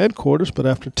team headquarters, but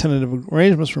after tentative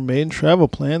arrangements were made and travel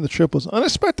planned, the trip was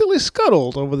unexpectedly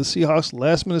scuttled over the Seahawks'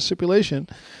 last-minute stipulation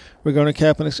regarding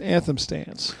Kaepernick's anthem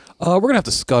stance. We're going to have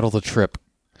to scuttle the trip.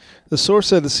 The source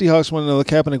said the Seahawks wanted to know that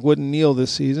Kaepernick wouldn't kneel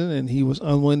this season, and he was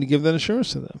unwilling to give that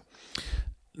assurance to them.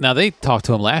 Now, they talked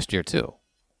to him last year, too.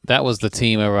 That was the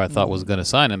team I thought was going to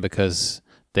sign him because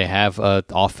they have an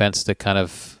offense that kind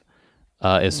of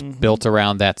is built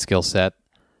around that skill set,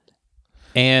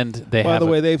 and they. By the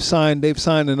way, they've signed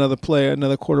another player,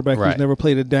 another quarterback who's never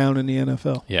played a down in the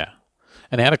NFL. Yeah,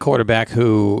 and they had a quarterback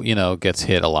who gets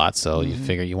hit a lot, so you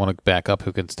figure you want to back up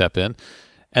who can step in,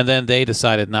 and then they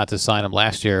decided not to sign him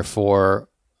last year for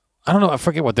I don't know, I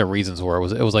forget what their reasons were.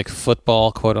 It was like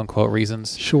football quote unquote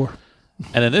reasons. Sure.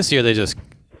 And then this year they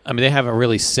they haven't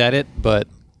really said it, but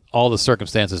all the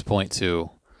circumstances point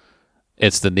to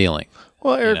it's the kneeling.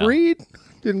 Well, Eric Reed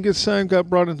didn't get signed, got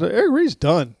brought into. Eric Reed's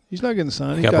done. He's not getting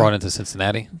signed. He got brought into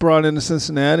Cincinnati? Brought into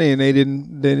Cincinnati, and they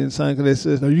didn't sign because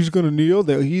they said, are you just going to kneel?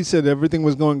 He said everything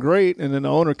was going great, and then the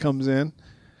owner comes in.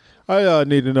 I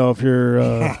need to know if you're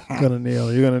going to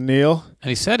kneel. You're going to kneel? And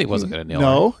he said he wasn't going to kneel.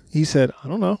 No. Right? He said, I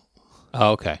don't know.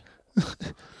 Oh, okay.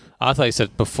 I thought he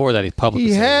said before that he publicly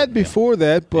He said had before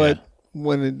that, but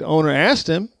when the owner asked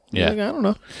him, he's like, I don't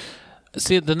know.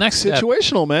 See, the next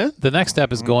situational, man. The next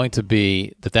step is going to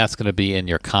be that's going to be in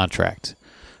your contract,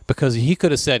 because he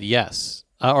could have said yes,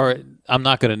 or I'm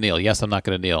not going to kneel. Yes, I'm not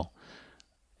going to kneel,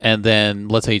 and then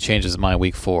let's say he changes his mind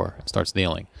week 4 and starts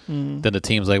kneeling. Then the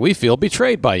team's like, we feel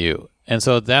betrayed by you, and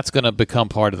so that's going to become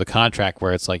part of the contract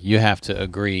where it's like you have to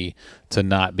agree to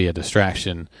not be a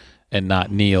distraction and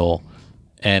not kneel,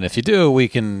 and if you do, we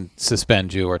can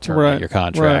suspend you or terminate your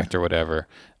contract or whatever,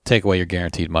 take away your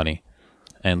guaranteed money.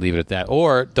 And leave it at that,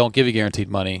 or don't give you guaranteed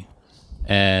money,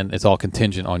 and it's all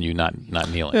contingent on you not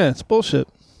kneeling. Yeah, it's bullshit.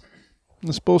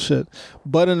 It's bullshit.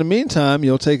 But in the meantime,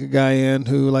 you'll take a guy in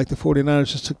who, like the 49ers,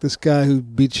 just took this guy who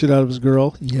beat shit out of his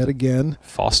girl yet again.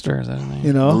 Foster, is that his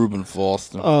name? Reuben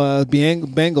Foster.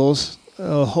 Bengals,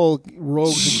 a whole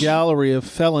rogues gallery of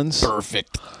felons.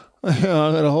 Perfect.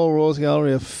 A whole rogues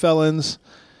gallery of felons.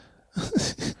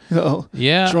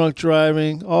 Yeah. drunk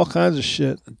driving, all kinds of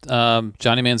shit.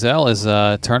 Johnny Manziel is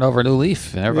turned over a new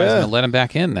leaf, and everybody's going to let him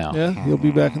back in now. Yeah, he'll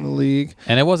be back in the league.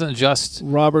 And it wasn't just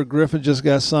Robert Griffin just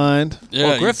got signed. Yeah,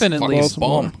 well, Griffin at least.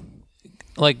 Baltimore.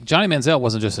 Like Johnny Manziel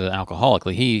wasn't just an alcoholic.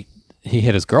 Like he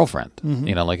hit his girlfriend.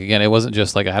 You know, like again, it wasn't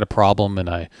just like I had a problem and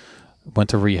I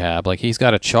went to rehab. Like he's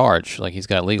got a charge. Like he's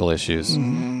got legal issues.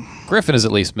 Griffin is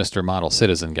at least Mr. Model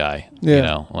Citizen guy. Yeah. You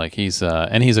know, like he's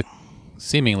and he's a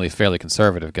seemingly fairly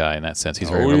conservative guy in that sense. He's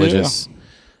very religious.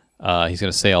 He's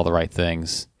going to say all the right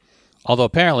things. Although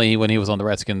apparently when he was on the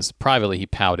Redskins privately, he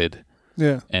pouted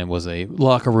and was a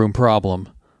locker room problem.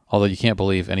 Although you can't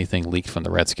believe anything leaked from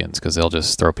the Redskins because they'll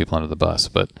just throw people under the bus.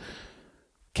 But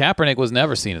Kaepernick was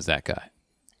never seen as that guy.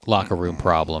 Locker room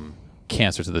problem,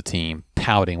 cancer to the team,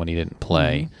 pouting when he didn't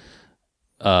play,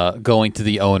 going to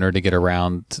the owner to get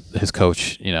around his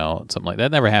coach, you know, something like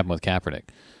that. That never happened with Kaepernick.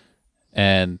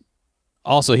 And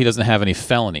also, he doesn't have any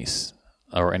felonies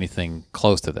or anything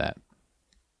close to that.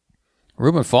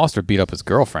 Reuben Foster beat up his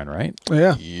girlfriend, right?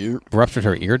 Yeah. Ruptured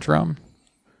her eardrum.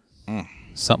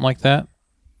 Something like that.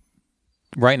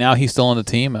 Right now, he's still on the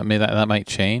team. I mean, that might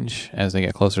change as they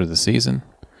get closer to the season.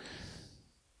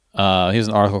 Here's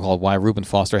an article called Why Reuben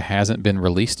Foster Hasn't Been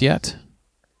Released Yet.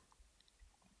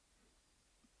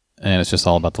 And it's just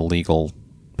all about the legal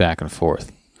back and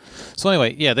forth. So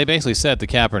anyway, yeah, they basically said to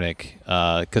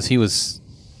Kaepernick, because he was,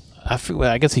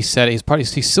 I guess he said he's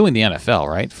suing the NFL,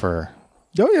 right? For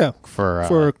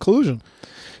collusion.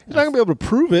 He's not going to be able to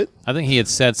prove it. I think he had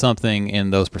said something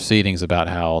in those proceedings about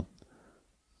how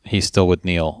he's still with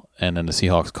Neil, and then the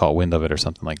Seahawks caught wind of it or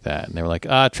something like that. And they were like,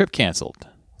 trip canceled.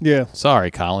 Yeah.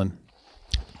 Sorry, Colin.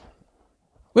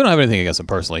 We don't have anything against him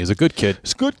personally. He's a good kid.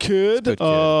 He's a good kid.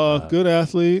 Good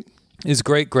athlete. He's a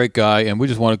great guy, and we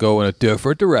just want to go in a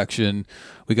different direction.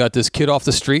 We got this kid off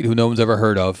the street who no one's ever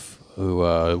heard of, who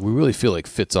we really feel like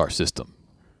fits our system.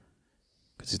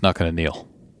 Because he's not going to kneel.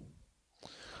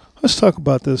 Let's talk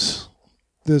about this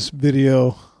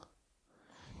video.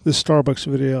 This Starbucks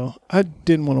video. I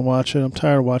didn't want to watch it. I'm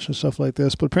tired of watching stuff like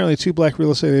this. But apparently 2 black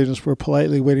real estate agents were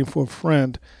politely waiting for a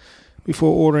friend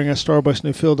before ordering at Starbucks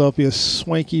near Philadelphia's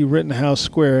swanky Rittenhouse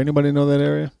Square. Anybody know that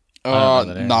area?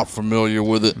 Not familiar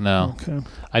with it. No. Okay.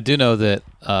 I do know that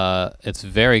it's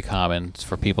very common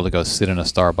for people to go sit in a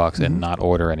Starbucks and not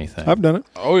order anything. I've done it.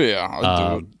 Oh, yeah. I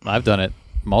do it. I've done it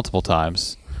multiple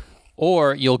times.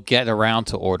 Or you'll get around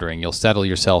to ordering. You'll settle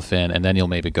yourself in, and then you'll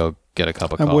maybe go get a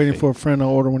cup of coffee. I'm waiting for a friend to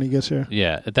order when he gets here.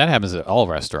 Yeah, that happens at all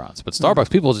restaurants. But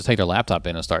Starbucks, people just take their laptop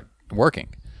in and start working.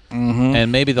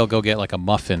 And maybe they'll go get like a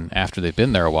muffin after they've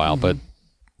been there a while, but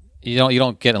you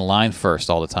don't get in line first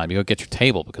all the time. You go get your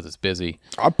table because it's busy.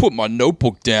 I put my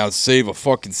notebook down, save a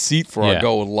fucking seat before Yeah. I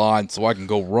go in line so I can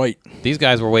go right. These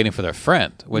guys were waiting for their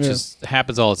friend, which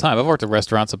happens all the time. I've worked at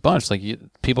restaurants a bunch. Like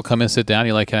people come in, sit down.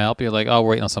 You're like, "Can I help you?" You're like, "Oh,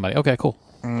 we're waiting on somebody." Okay, cool.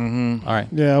 All right.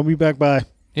 Yeah, I'll be back by.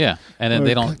 Yeah, and then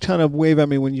they don't kind of wave at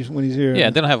me when he's here. Yeah,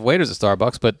 they don't have waiters at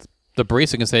Starbucks, but the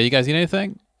barista can say, "You guys need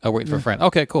anything?" Oh, waiting for a friend.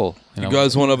 Okay, cool. You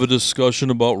guys want to have a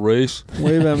discussion about race?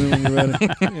 Wave at me when you're ready.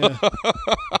 Yeah.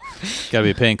 Got to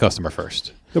be a paying customer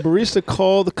first. The barista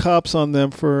called the cops on them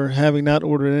for having not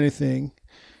ordered anything.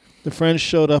 The friends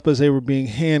showed up as they were being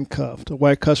handcuffed. A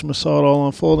white customer saw it all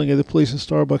unfolding at the police in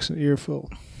Starbucks in earful.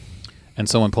 And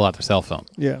someone pulled out their cell phone.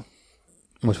 Yeah.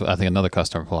 Which I think another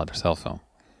customer pulled out their cell phone.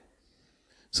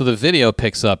 So the video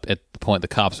picks up at the point the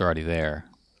cops are already there.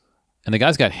 And the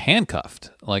guys got handcuffed.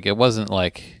 Like, it wasn't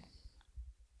like...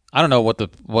 I don't know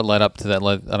what led up to that.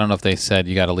 I don't know if they said,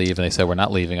 you got to leave, and they said, we're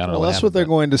not leaving. I don't know what That's what they're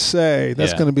going to say.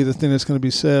 That's going to be the thing that's going to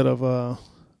be said of,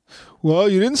 well,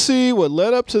 you didn't see what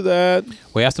led up to that.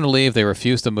 We asked them to leave. They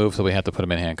refused to move, so we had to put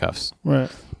them in handcuffs. Right.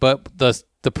 But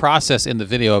the process in the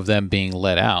video of them being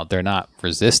let out, they're not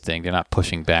resisting. They're not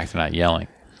pushing back. They're not yelling.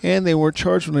 And they weren't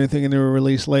charged with anything, and they were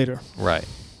released later. Right.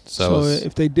 So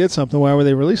if they did something, why were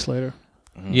they released later?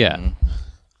 Yeah.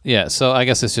 Yeah, so I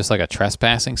guess it's just like a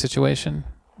trespassing situation.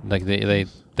 Like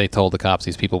they told the cops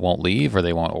these people won't leave or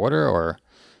they won't order, or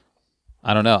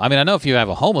I don't know. I mean, I know if you have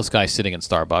a homeless guy sitting in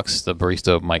Starbucks, the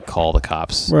barista might call the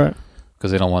cops. Right.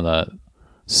 Because they don't want a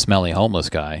smelly homeless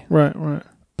guy. Right.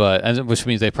 But which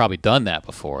means they've probably done that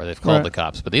before. They've called the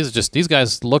cops. But these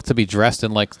guys look to be dressed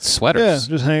in like sweaters.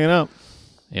 Yeah, just hanging out.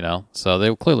 You know, so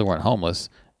they clearly weren't homeless.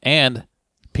 And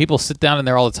people sit down in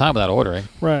there all the time without ordering.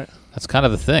 Right. That's kind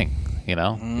of the thing, you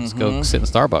know. Just go sit in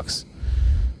Starbucks.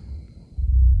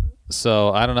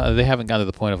 So I don't know. They haven't gotten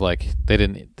to the point of like they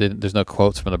didn't. There's no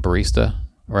quotes from the barista,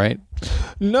 right?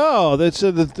 No, they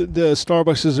said that the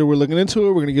Starbucks says that we're looking into it.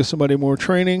 We're going to give somebody more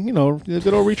training. Good old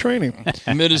retraining.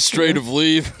 Administrative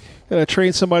leave. Got to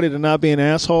train somebody to not be an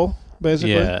asshole.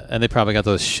 basically. Yeah, and they probably got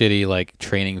those shitty like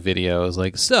training videos,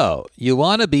 like, so you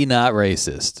want to be not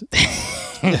racist,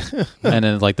 and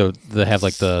then like they have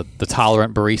like the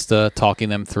tolerant barista talking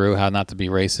them through how not to be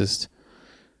racist.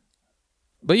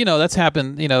 But that's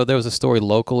happened. There was a story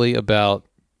locally about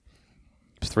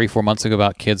 3-4 months ago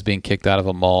about kids being kicked out of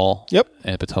a mall. Yep.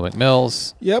 In Potomac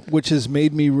Mills. Yep, which has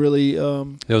made me really.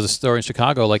 There was a story in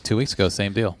Chicago like 2 weeks ago.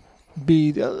 Same deal.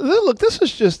 Look, this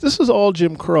is all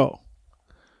Jim Crow,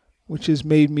 which has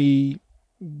made me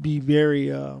be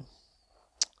very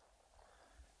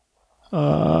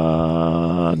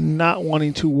not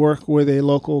wanting to work with a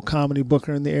local comedy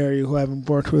booker in the area who I haven't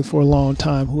worked with for a long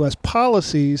time, who has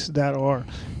policies that are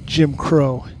Jim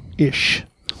Crow-ish.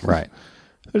 Right.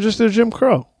 They're Jim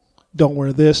Crow. Don't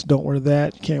wear this, don't wear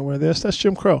that, you can't wear this. That's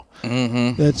Jim Crow.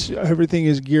 Mm-hmm. Everything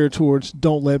is geared towards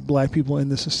don't let black people in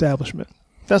this establishment.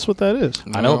 That's what that is.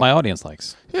 I know what my audience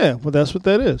likes. Yeah, well, that's what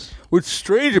that is. What's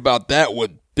strange about that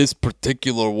with this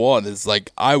particular one is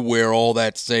like I wear all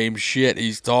that same shit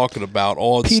he's talking about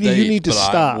on Petey, stage, you need to but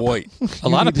stop. I'm white. A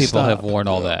lot of people have worn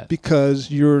all that.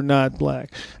 Because you're not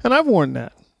black. And I've worn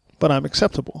that, but I'm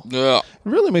acceptable. Yeah. It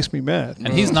really makes me mad.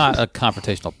 And he's not a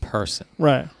confrontational person.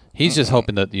 Right. He's just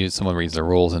hoping that someone reads the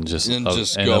rules and just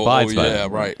go, abides by yeah,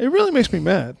 it. right. It really makes me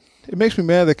mad. It makes me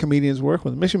mad that comedians work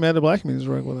with him. It makes me mad that black comedians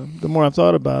work with him. The more I've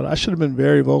thought about it, I should have been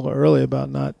very vocal early about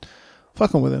not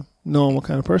fucking with him, knowing what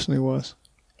kind of person he was.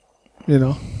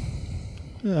 Yeah,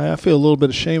 I feel a little bit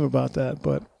of shame about that,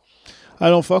 but I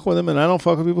don't fuck with him, and I don't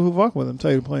fuck with people who fuck with him.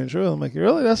 Tell you the plain truth. I'm like,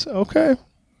 really? That's okay.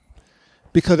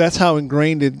 Because that's how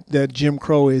ingrained that Jim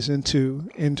Crow is into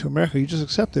America. You just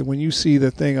accept it. When you see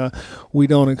the thing, we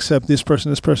don't accept this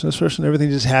person, everything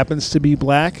just happens to be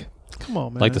black. Come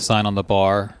on, man. Like the sign on the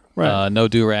bar. Right. No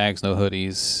do-rags, no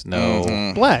hoodies,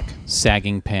 no black.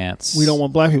 sagging pants. We don't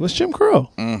want black people. It's Jim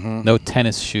Crow. No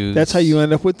tennis shoes. That's how you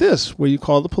end up with this, where you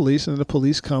call the police and the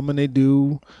police come and they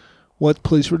do what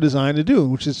police were designed to do,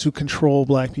 which is to control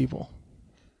black people.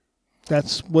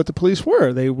 That's what the police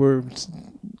were. They were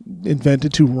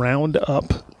invented to round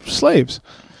up slaves,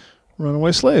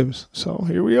 runaway slaves. So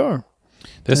here we are.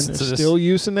 And they're still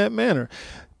used in that manner.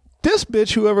 This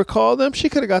bitch, whoever called them, she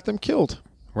could have got them killed.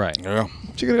 Right. Yeah.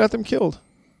 She could have got them killed.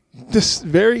 This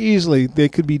very easily, they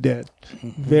could be dead.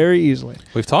 Very easily.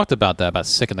 We've talked about that, about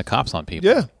sicking the cops on people.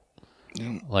 Yeah.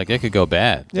 Like, it could go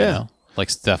bad. Yeah. Like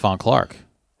Stephon Clark.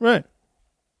 Right.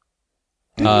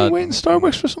 Didn't we wait in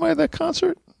Starbucks for somebody at that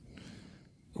concert?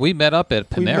 We met up at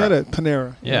Panera. We met at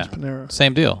Panera. Yeah. Yes, Panera.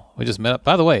 Same deal. We just met up.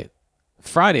 By the way,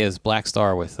 Friday is Black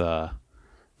Star with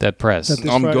Dead Prez.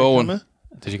 I'm going.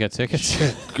 Did you get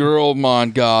tickets? Girl of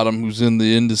mine got him who's in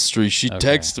the industry. She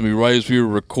texted me right as we were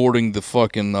recording the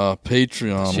fucking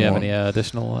Patreon. Does she have any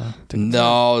additional tickets?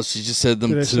 No, she just said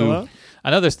them too. I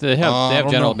know they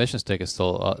have general admissions tickets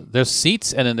still. There's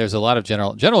seats, and then there's a lot of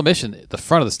general admission. The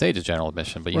front of the stage is general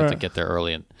admission, but you have to get there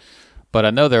early. But I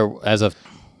know there, as of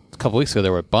a couple weeks ago,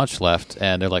 there were a bunch left,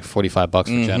 and they're like $45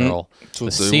 for general.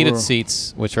 The seated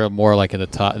seats, which are more like in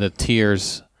the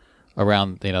tiers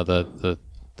around,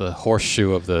 the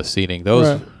horseshoe of the seating,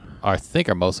 those I think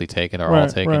are mostly taken or all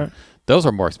taken. Right. Those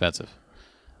are more expensive,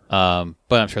 but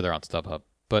I'm sure they're on StubHub.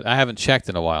 But I haven't checked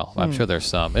in a while. I'm sure there's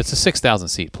some. It's a 6,000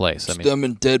 seat place. I mean, them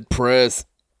and Dead Prez.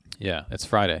 Yeah, it's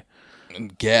Friday.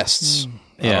 And guests.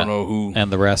 I don't know who.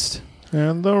 And the rest.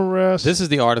 And the rest. This is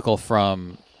the article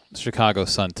from Chicago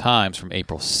Sun-Times from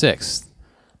April 6th.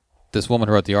 This woman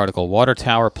wrote the article, Water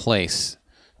Tower Place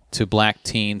to Black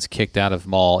Teens Kicked Out of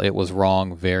Mall. It was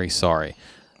wrong. Very sorry.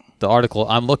 The article,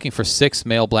 I'm looking for 6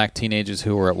 male black teenagers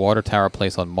who were at Water Tower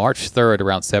Place on March 3rd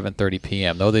around 7:30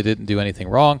 p.m. Though they didn't do anything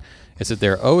wrong, it said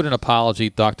they're owed an apology.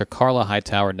 Dr. Carla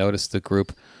Hightower noticed the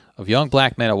group of young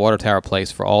black men at Water Tower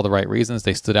Place for all the right reasons.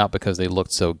 They stood out because they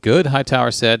looked so good,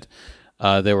 Hightower said.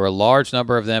 There were a large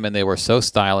number of them, and they were so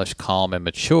stylish, calm, and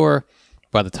mature.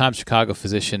 By the time Chicago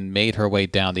physician made her way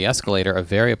down the escalator, a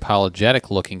very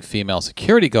apologetic-looking female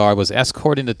security guard was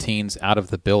escorting the teens out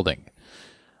of the building.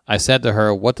 I said to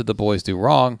her, what did the boys do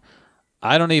wrong?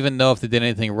 I don't even know if they did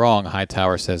anything wrong,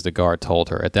 Hightower says the guard told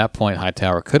her. At that point,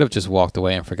 Hightower could have just walked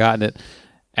away and forgotten it.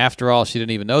 After all, she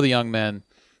didn't even know the young men,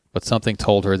 but something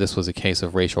told her this was a case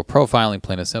of racial profiling,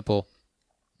 plain and simple.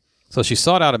 So she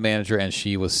sought out a manager, and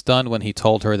she was stunned when he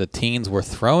told her the teens were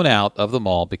thrown out of the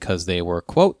mall because they were,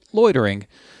 quote, loitering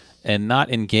and not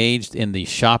engaged in the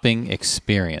shopping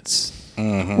experience.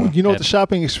 Mm-hmm. You know what the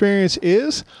shopping experience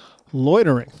is?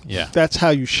 Loitering. Yeah. That's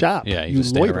how you shop. Yeah, you just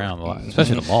stay around a lot,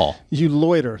 especially in the mall. You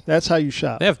loiter. That's how you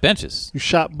shop. They have benches. You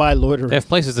shop by loitering. They have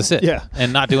places to sit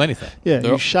and not do anything. Yeah,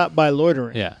 you shop by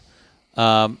loitering. Yeah.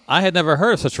 I had never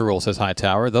heard of such a rule, says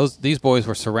Hightower. These boys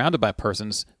were surrounded by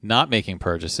persons not making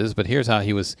purchases, but here's how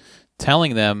he was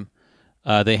telling them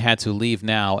they had to leave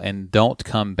now and don't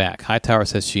come back. Hightower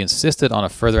says she insisted on a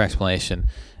further explanation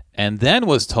and then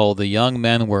was told the young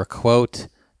men were, quote,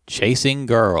 chasing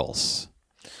girls.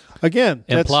 Again,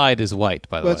 Implied is white,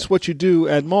 by the way. That's what you do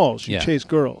at malls. You chase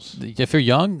girls. If you're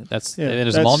young, and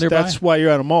there's a mall nearby. That's why you're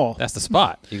at a mall. That's the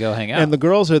spot. You go hang out. And the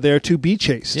girls are there to be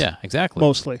chased. Yeah, exactly.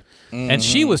 Mostly. And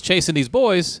she was chasing these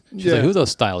boys. She's like, who are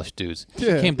those stylish dudes? She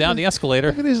came down the escalator.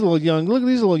 Look at these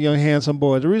little young handsome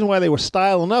boys. The reason why they were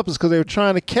styling up is because they were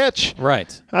trying to catch.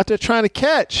 Right. Out there trying to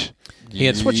catch.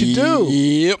 That's what you do.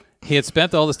 Yep. He had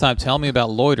spent all this time telling me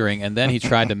about loitering, and then he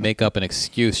tried to make up an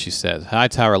excuse, she says.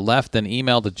 Hightower left, then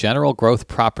emailed the General Growth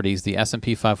Properties, the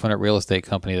S&P 500 real estate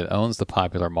company that owns the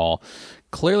popular mall.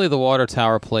 Clearly, the Water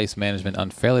Tower Place management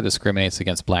unfairly discriminates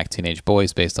against black teenage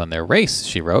boys based on their race,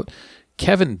 she wrote.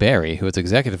 Kevin Barry, who is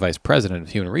Executive Vice President of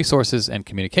Human Resources and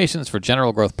Communications for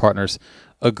General Growth Partners,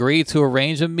 agreed to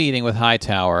arrange a meeting with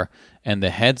Hightower and the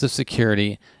heads of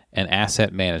security and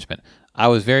asset management. I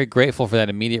was very grateful for that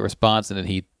immediate response and that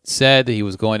he said he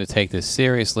was going to take this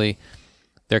seriously.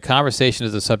 Their conversation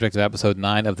is the subject of episode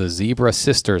 9 of the Zebra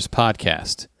Sisters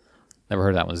podcast. Never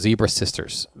heard of that one. Zebra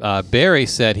Sisters. Barry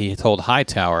said he told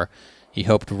Hightower he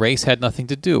hoped race had nothing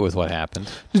to do with what happened.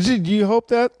 Do you hope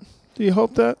that? Do you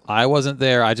hope that? I wasn't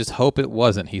there. I just hope it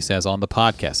wasn't, he says on the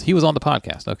podcast. He was on the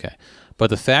podcast. Okay. But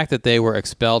the fact that they were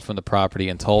expelled from the property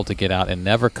and told to get out and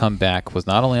never come back was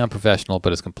not only unprofessional,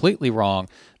 but is completely wrong.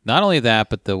 Not only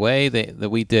that, but the way that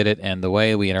we did it and the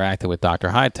way we interacted with Dr.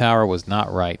 Hightower was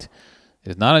not right. It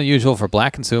is not unusual for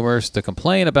black consumers to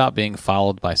complain about being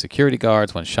followed by security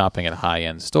guards when shopping at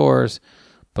high-end stores.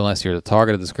 But unless you're the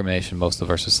target of discrimination, most of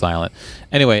us are silent.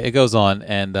 Anyway, it goes on,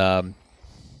 and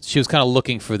she was kind of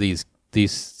looking for these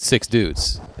 6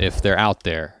 dudes, if they're out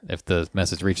there, if the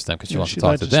message reaches them, because she wants to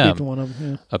talk to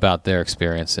them about their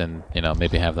experience and,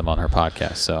 maybe have them on her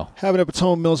podcast. So happened at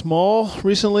Potomac Mills Mall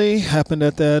recently. Happened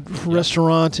at that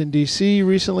restaurant in D.C.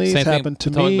 recently. It's happened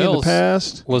to me in the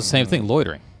past. Was the same thing,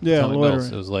 loitering. Yeah, loitering.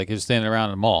 Mills. It was like you're standing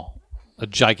around in a mall, a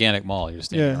gigantic mall. You're just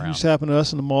standing around. Yeah, it used to happen to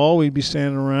us in the mall. We'd be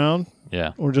standing around.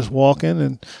 Yeah. Or just walking,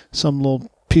 and some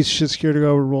little piece of shit security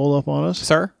guard would roll up on us.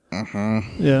 Sir?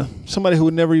 Yeah, somebody who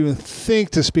would never even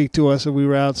think to speak to us if we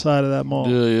were outside of that mall.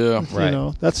 Yeah,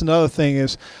 right. That's another thing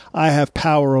is I have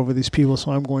power over these people,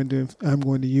 so I'm going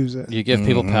to use it. You give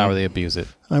people power, they abuse it.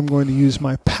 I'm going to use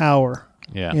my power.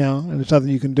 Yeah, and there's nothing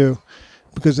you can do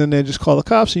because then they just call the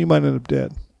cops and you might end up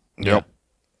dead. Yep.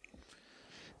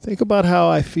 Think about how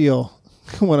I feel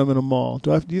when I'm in a mall.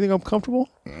 Do you think I'm comfortable?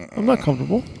 I'm not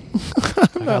comfortable.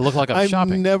 I look like I'm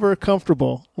shopping. I'm never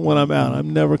comfortable when I'm out.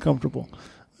 I'm never comfortable.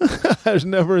 There's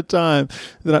never a time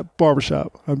that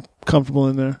barbershop, I'm comfortable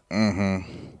in there.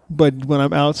 But when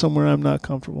I'm out somewhere, I'm not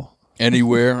comfortable.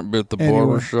 Anywhere but the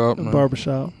barbershop?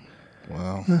 Barbershop.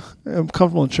 Wow. I'm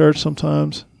comfortable in church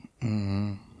sometimes.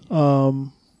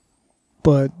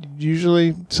 But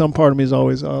usually some part of me is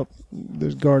always up.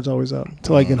 There's guards always up.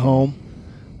 Until I get home,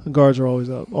 the guards are always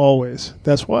up. Always.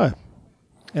 That's why.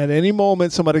 At any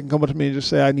moment, somebody can come up to me and just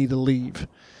say, I need to leave.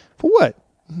 For what?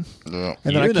 Yeah.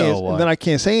 And then I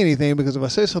can't say anything because if I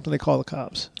say something, they call the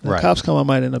cops. When the cops come, I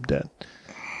might end up dead.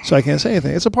 So I can't say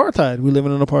anything. It's apartheid. We live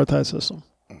in an apartheid system.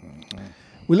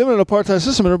 We live in an apartheid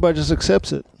system and everybody just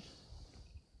accepts it.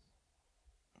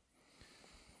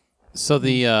 So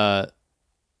the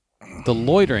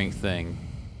loitering thing,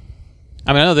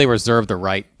 I know they reserve the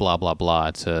right, blah, blah,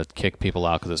 blah, to kick people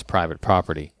out because it's private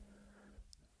property.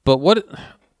 But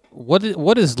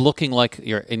what is looking like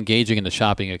you're engaging in the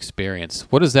shopping experience?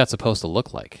 What is that supposed to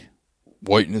look like?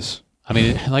 Whiteness. I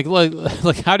mean, like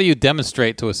how do you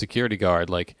demonstrate to a security guard?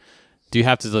 Like, do you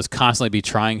have to just constantly be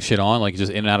trying shit on, like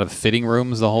just in and out of fitting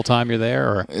rooms the whole time you're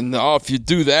there? Or if you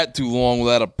do that too long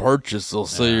without a purchase, they'll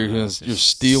say you're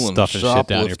stealing, stuffing shit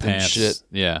down your pants. Shit.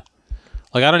 Yeah,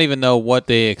 like I don't even know what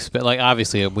they expect. Like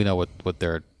obviously we know what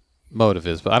their motive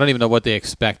is, but I don't even know what they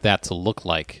expect that to look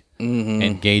like.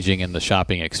 Engaging in the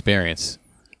shopping experience.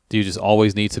 Do you just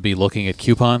always need to be looking at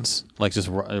coupons, like just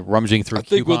rummaging through? I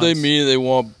think coupons? what they mean, they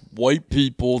want white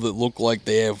people that look like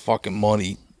they have fucking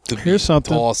money to be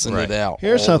tossing it out.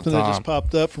 Here's something that just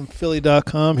popped up from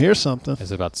Philly.com. Here's something.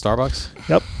 Is it about Starbucks?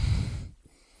 Yep.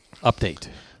 Update.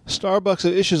 Starbucks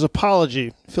issues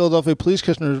apology. Philadelphia Police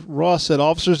Commissioner Ross said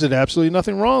officers did absolutely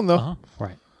nothing wrong, though.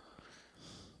 Right.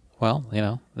 Well,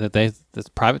 it's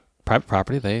private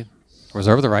property. They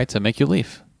reserve the right to make you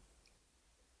leave.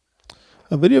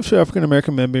 A video of two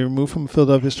African-American men being removed from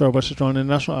Philadelphia Starbucks is drawing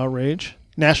international outrage.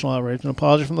 national outrage, an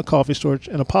apology from the coffee store,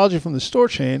 an apology from the store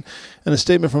chain, and a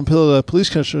statement from the police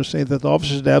commissioner saying that the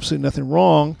officers did absolutely nothing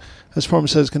wrong. As department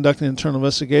says, conducting an internal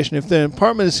investigation. If the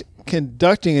department is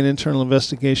conducting an internal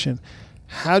investigation,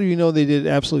 how do you know they did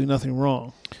absolutely nothing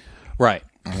wrong? Right.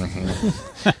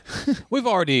 We've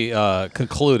already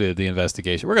concluded the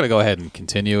investigation. We're going to go ahead and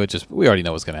continue it. Just we already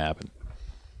know what's going to happen.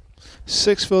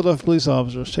 6 Philadelphia police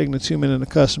officers taking the 2 men into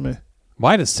custody.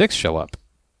 Why did 6 show up?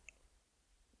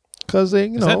 Because they,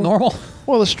 Is that normal?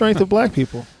 Well, the strength of black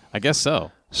people. I guess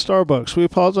so. Starbucks. We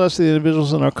apologize to the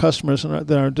individuals and our customers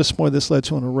that are disappointed this led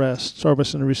to an arrest.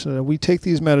 Starbucks in the recent. We take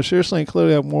these matters seriously and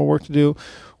clearly have more work to do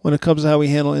when it comes to how we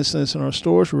handle incidents in our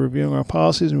stores. We're reviewing our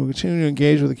policies and we continue to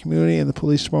engage with the community and the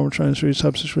police department trying to reach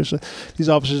type of situation. These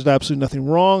officers did absolutely nothing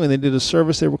wrong and they did a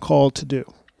service they were called to do.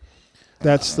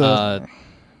 That's the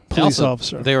police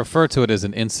officer. They refer to it as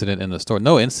an incident in the store.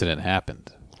 No incident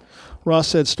happened. Ross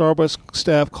said Starbucks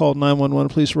staff called 911.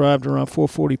 Police arrived around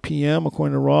 4:40 p.m.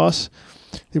 According to Ross.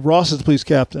 Ross is the police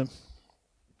captain.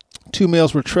 2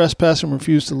 males were trespassing and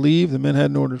refused to leave. The men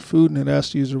hadn't ordered food and had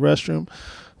asked to use the restroom.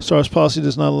 Starbucks policy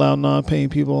does not allow non-paying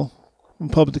people from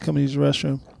public to come and use the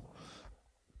restroom.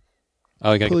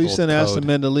 Police then asked the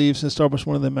men to leave since Starbucks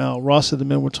wanted them out. Ross said the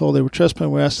men were told they were trespassing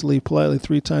and were asked to leave politely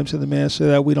 3 times. Said the man said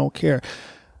that we don't care.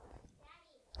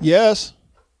 Yes.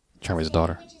 Trying to raise a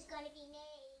daughter.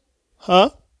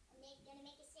 Huh?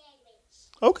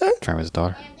 Okay. Trying to raise a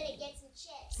daughter.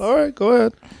 All right, go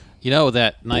ahead. You know,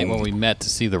 that night when we met to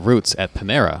see the Roots at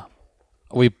Panera,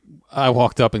 I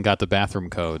walked up and got the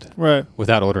bathroom code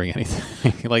without ordering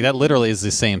anything. Like, that literally is the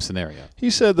same scenario.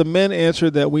 He said the men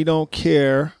answered that we don't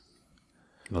care.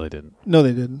 No, they didn't. No,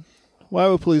 they didn't. Why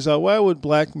would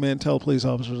black men tell police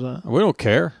officers that? We don't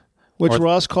care. Which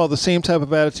Ross called the same type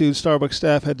of attitude Starbucks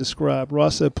staff had described.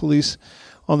 Ross said police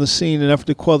on the scene in an effort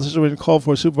to quell the situation called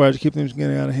for a supervisor to keep things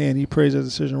getting out of hand. He praised that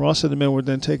decision. Ross said the men were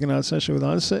then taken out essentially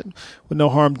with no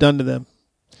harm done to them.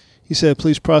 He said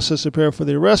police process prepared for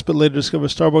the arrest, but later discovered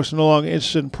Starbucks were no longer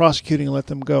interested in prosecuting and let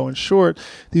them go. In short,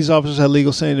 these officers had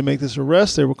legal standing to make this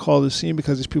arrest. They were called to the scene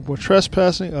because these people were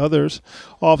trespassing.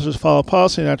 Officers followed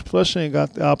policy and acted professionally and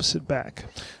got the opposite back.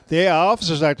 The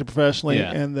officers acted professionally,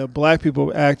 and the black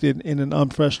people acted in an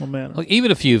unprofessional manner. Like, even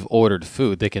if you've ordered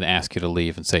food, they can ask you to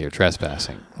leave and say you're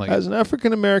trespassing. As an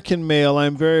African-American male, I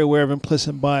am very aware of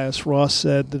implicit bias. Ross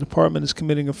said the department is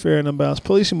committing a fair and unbalanced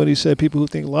policing, but he said people who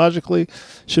think logically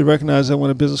should recognize that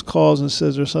when a business calls and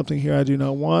says there's something here I do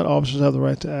not want, officers have the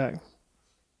right to act.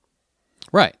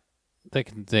 Right.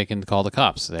 They can call the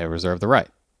cops. They reserve the right.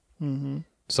 Mm-hmm.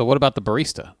 So what about the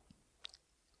barista?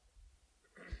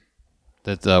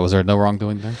 Was there no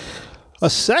wrongdoing there? A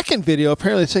second video,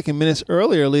 apparently taken minutes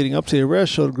earlier leading up to the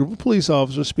arrest, showed a group of police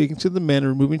officers speaking to the men and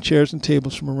removing chairs and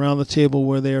tables from around the table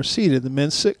where they are seated. The men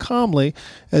sit calmly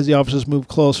as the officers move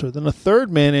closer. Then a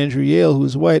third man, Andrew Yale, who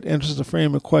is white, enters the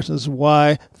frame and questions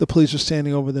why the police are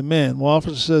standing over the men. One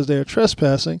officer says they are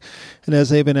trespassing and as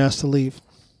they've been asked to leave.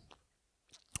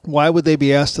 Why would they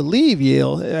be asked to leave,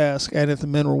 Yale asked, and if the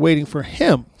men were waiting for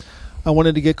him. I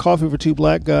wanted to get coffee for 2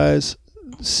 black guys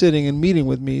sitting and meeting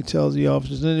with me, tells the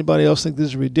officers. Does anybody else think this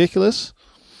is ridiculous?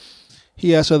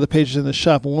 He asked other patrons in the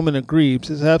shop. A woman agrees.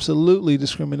 It's absolutely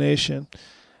discrimination.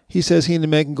 He says he and the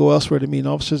man can go elsewhere to meet.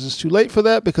 Officers, it's too late for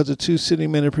that because the 2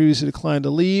 sitting men had previously declined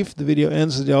to leave. The video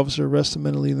ends as the officer arrests the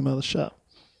men and leaves them out of the shop.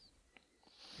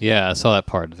 Yeah, I saw that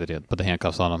part of the video. Put the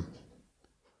handcuffs on him.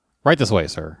 Right this way,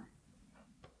 sir.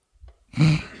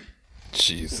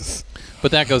 Jesus. But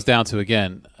that goes down to,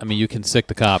 again, I mean, you can sick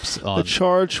the cops on... The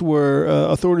charge were,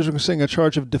 authorities were considering a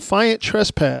charge of defiant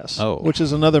trespass, which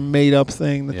is another made-up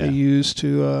thing that they use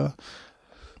to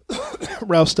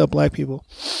roust up black people.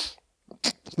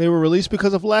 They were released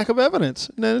because of lack of evidence.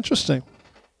 Isn't that interesting?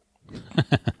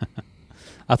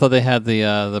 I thought they had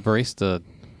the barista...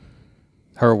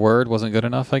 Her word wasn't good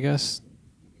enough, I guess?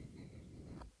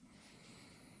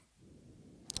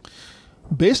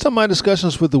 Based on my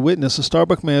discussions with the witness, a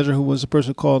Starbucks manager who was the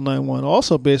person who called 911,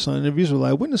 also based on interviews with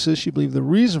eyewitnesses, she believed the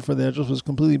reason for the address was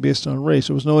completely based on race.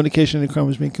 There was no indication any crime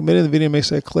was being committed. The video makes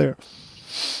that clear.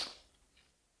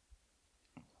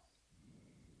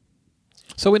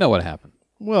 So we know what happened.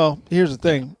 Well, here's the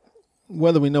thing.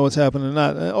 Whether we know what's happened or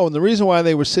not. And the reason why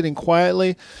they were sitting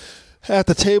quietly at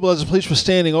the table as the police were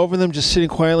standing over them, just sitting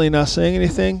quietly and not saying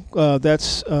anything,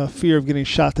 that's fear of getting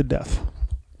shot to death.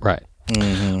 Right.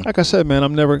 Mm-hmm. Like I said, man,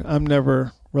 I'm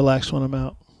never relaxed when I'm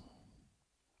out.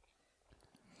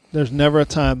 There's never a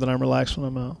time that I'm relaxed when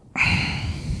I'm out.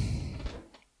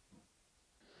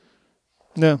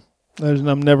 No,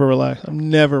 I'm never relaxed. I'm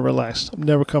never relaxed. I'm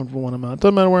never comfortable when I'm out. It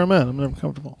doesn't matter where I'm at. I'm never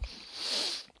comfortable.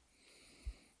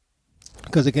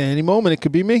 Because at any moment, it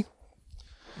could be me.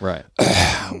 Right.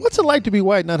 What's it like to be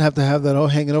white and not have to have that all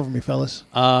hanging over me, fellas?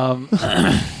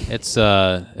 It's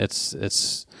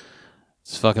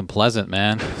fucking pleasant,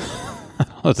 man. I don't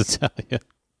know what to tell you.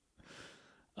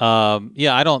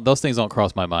 Yeah, I don't. Those things don't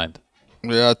cross my mind.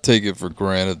 Yeah, I take it for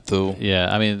granted too.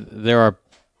 Yeah, I mean, there are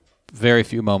very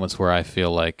few moments where I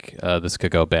feel like this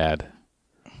could go bad,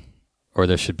 or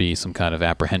there should be some kind of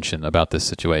apprehension about this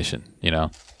situation. You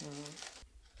know.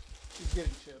 She's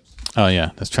getting chips. Oh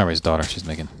yeah, that's Trevor's daughter. She's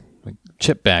making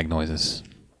chip bag noises.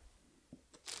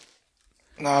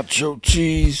 Nacho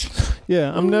cheese.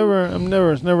 Yeah, it's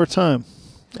never time.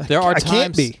 There are I times.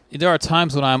 can't be. There are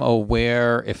times when I'm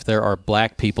aware if there are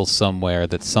black people somewhere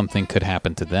that something could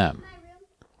happen to them.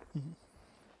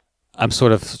 I'm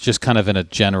sort of just kind of in a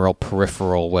general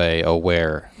peripheral way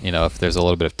aware, if there's a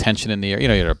little bit of tension in the air,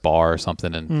 you're at a bar or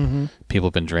something and people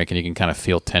have been drinking, you can kind of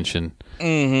feel tension.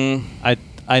 Mm-hmm.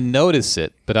 I notice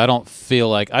it, but I don't feel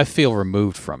like I feel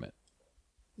removed from it,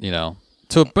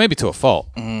 maybe to a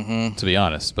fault, to be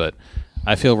honest, but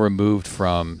I feel removed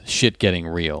from shit getting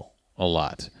real a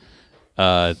lot.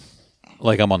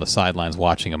 Like I'm on the sidelines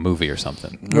watching a movie or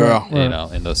something. Yeah.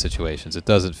 In those situations, it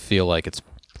doesn't feel like it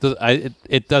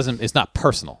doesn't. It's not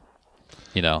personal.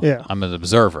 Yeah. I'm an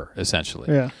observer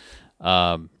essentially. Yeah.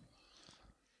 But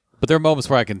there are moments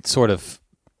where I can sort of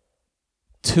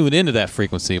tune into that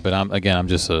frequency, but I'm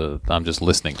just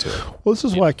listening to it. Well, this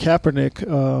is why Kaepernick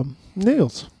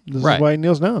kneels. This Right. is why he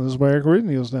kneels down. This is why Eric Reed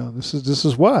kneels down. This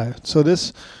is why. So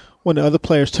when the other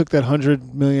players took that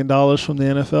 $100 million from the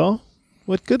NFL,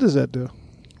 what good does that do?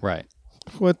 Right.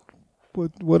 What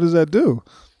does that do?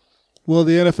 Well,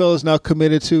 the NFL is now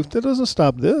committed to. That doesn't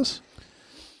stop this.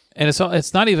 And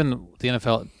it's not even the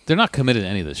NFL. They're not committed to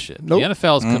any of this shit. Nope. The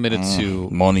NFL is committed to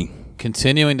money,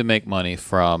 continuing to make money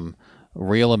from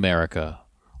real America,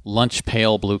 lunch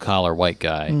pail blue collar white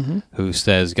guy who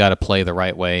says got to play the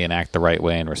right way and act the right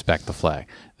way and respect the flag.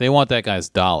 They want that guy's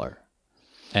dollar.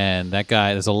 And that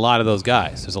guy, there's a lot of those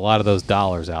guys. There's a lot of those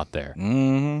dollars out there.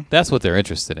 Mm-hmm. That's what they're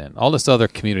interested in. All this other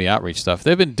community outreach stuff.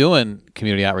 They've been doing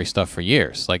community outreach stuff for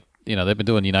years. Like, they've been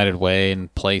doing United Way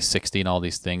and Play 60 and all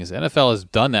these things. The NFL has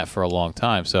done that for a long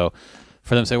time. So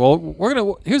for them to say,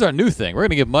 well, here's our new thing. We're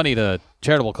going to give money to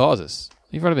charitable causes.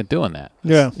 You've already been doing that.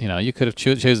 Yeah. You could have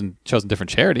chosen different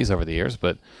charities over the years,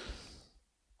 but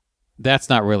that's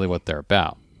not really what they're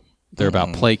about. They're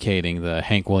about placating the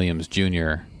Hank Williams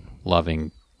Jr.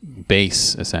 loving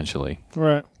base, essentially.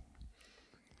 Right.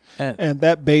 And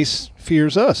that base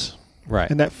fears us. Right.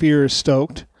 And that fear is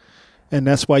stoked. And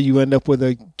that's why you end up with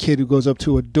a kid who goes up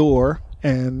to a door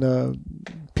and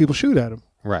people shoot at him.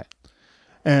 Right.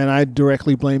 And I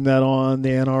directly blame that on the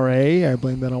NRA. I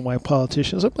blame that on white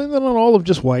politicians. I blame that on all of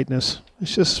just whiteness.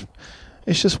 It's just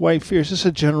white fear. It's just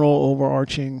a general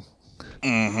overarching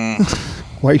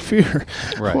white fear.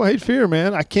 Right. White fear,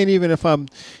 man. I can't even, if I'm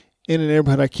in a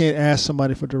neighborhood, I can't ask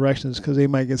somebody for directions because they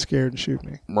might get scared and shoot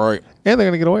me. Right. And they're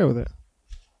going to get away with it.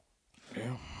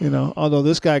 Although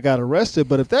this guy got arrested,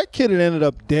 but if that kid had ended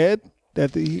up dead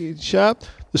at the shop,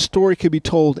 the story could be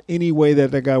told any way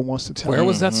that guy wants to tell. Where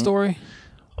was that story?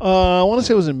 I want to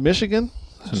say it was in Michigan.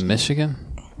 It was in Michigan?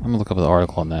 I'm going to look up the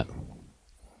article on that.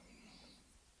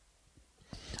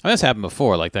 That's happened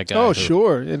before, like that guy. Oh,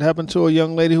 sure. It happened to a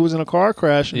young lady who was in a car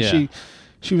crash, and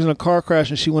she was in a car crash,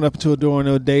 and she went up to a door and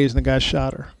they were dazed, and the guy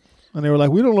shot her. And they were like,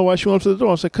 we don't know why she went up to the door.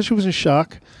 I was like, because she was in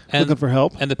shock, looking for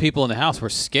help. And the people in the house were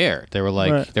scared. They were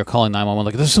like, Right. they're calling 911,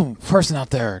 like, there's some person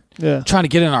out there trying to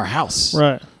get in our house.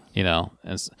 Right.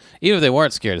 And even if they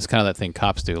weren't scared, it's kind of that thing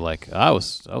cops do. Like, I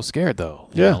was scared though.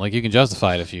 Yeah. Like you can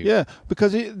justify it if you. Yeah,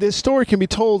 because this story can be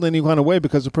told any kind of way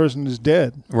because the person is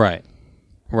dead. Right.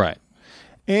 Right.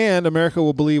 And America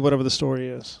will believe whatever the story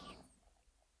is.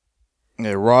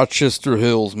 Yeah, Rochester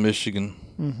Hills, Michigan.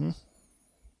 Mm-hmm.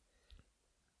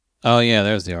 Oh, yeah,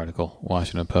 there's the article.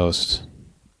 Washington Post.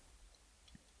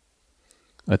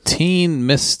 A teen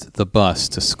missed the bus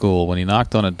to school. When he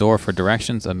knocked on a door for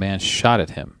directions, a man shot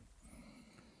at him.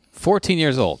 14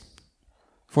 years old.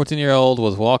 14-year-old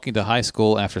was walking to high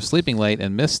school after sleeping late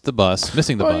and missing the bus.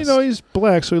 He's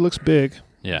black, so he looks big.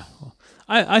 Yeah.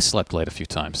 I slept late a few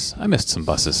times. I missed some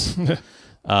buses.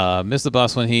 Missed the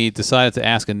bus when he decided to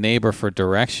ask a neighbor for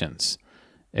directions.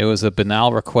 It was a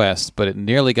banal request, but it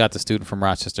nearly got the student from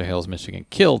Rochester Hills, Michigan,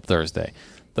 killed Thursday.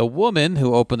 The woman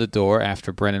who opened the door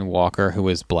after Brennan Walker, who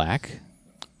is black,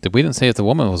 we didn't say if the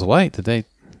woman was white. Did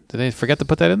they forget to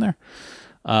put that in there?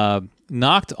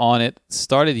 Knocked on it,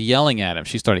 started yelling at him.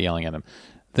 She started yelling at him.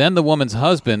 Then the woman's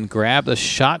husband grabbed a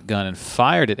shotgun and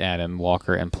fired it at him,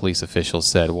 Walker and police officials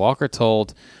said. Walker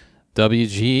told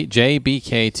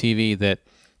WJBK TV that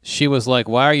She was like,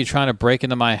 "Why are you trying to break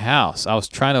into my house?" I was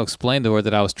trying to explain to her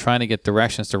that I was trying to get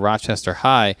directions to Rochester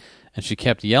High, and she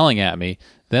kept yelling at me.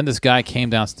 Then this guy came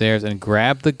downstairs and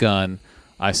grabbed the gun.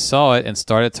 I saw it and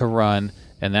started to run,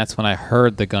 and that's when I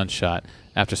heard the gunshot.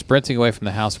 After sprinting away from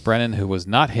the house, Brennan, who was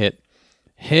not hit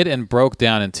and broke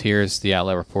down in tears, the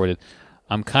outlet reported.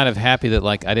 I'm kind of happy that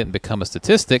I didn't become a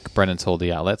statistic, Brennan told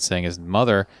the outlet, saying his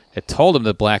mother had told him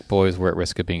that black boys were at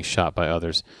risk of being shot by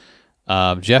others.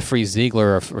 Jeffrey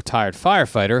Ziegler, a retired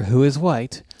firefighter who is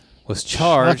white, was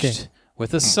charged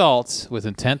with assault with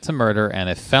intent to murder and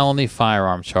a felony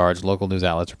firearm charge, local news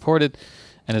outlets reported,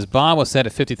 and his bond was set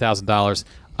at $50,000.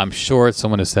 I'm sure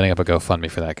someone is setting up a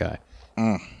GoFundMe for that guy.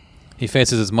 He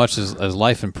faces as much as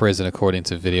life in prison, according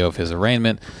to video of his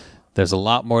arraignment. There's a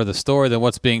lot more to the story than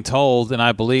what's being told, and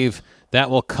I believe that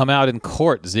will come out in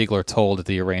court, Ziegler told at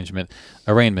the arraignment.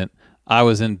 I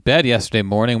was in bed yesterday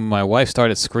morning when my wife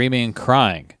started screaming and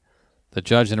crying. The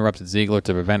judge interrupted Ziegler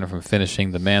to prevent him from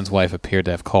finishing. The man's wife appeared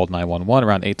to have called 911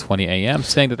 around 8:20 a.m.,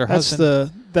 saying that her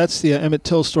husband... That's the Emmett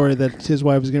Till story that his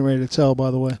wife was getting ready to tell,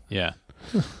 by the way. Yeah.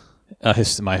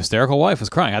 My hysterical wife was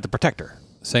crying. I had to protect her.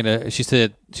 She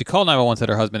said she called 911 and said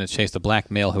her husband had chased a black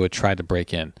male who had tried to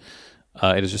break in.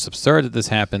 It is just absurd that this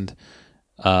happened.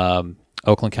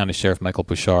 Oakland County Sheriff Michael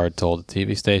Bouchard told the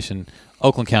TV station.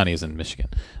 Oakland County is in Michigan.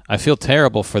 I feel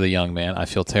terrible for the young man. I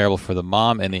feel terrible for the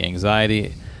mom and the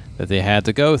anxiety that they had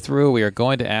to go through. We are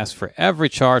going to ask for every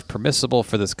charge permissible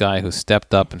for this guy who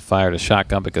stepped up and fired a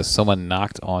shotgun because someone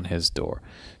knocked on his door.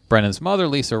 Brennan's mother,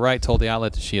 Lisa Wright, told the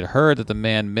outlet that she had heard that the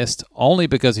man missed only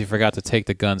because he forgot to take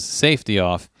the gun's safety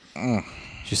off.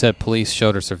 She said police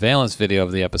showed her surveillance video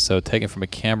of the episode taken from a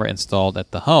camera installed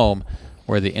at the home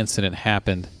where the incident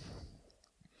happened.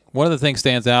 One of the things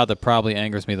stands out that probably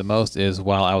angers me the most is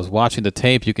while I was watching the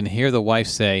tape, you can hear the wife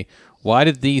say, "Why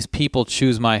did these people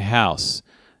choose my house?"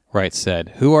 Wright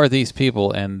said, "Who are these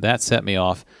people?" And that set me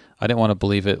off. I didn't want to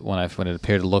believe it when it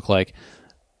appeared to look like.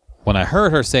 When I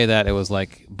heard her say that, it was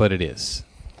like, but it is.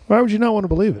 Why would you not want to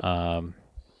believe it? And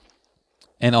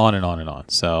on and on and on.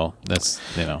 So that's,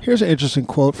 Here's an interesting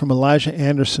quote from Elijah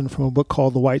Anderson from a book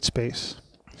called The White Space.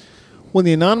 When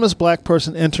the anonymous black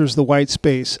person enters the white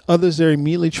space, others there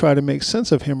immediately try to make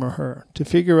sense of him or her, to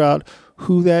figure out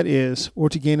who that is, or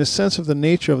to gain a sense of the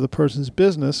nature of the person's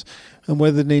business and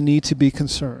whether they need to be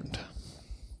concerned.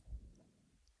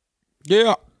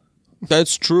 Yeah,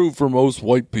 that's true for most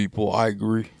white people. I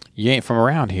agree. You ain't from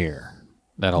around here.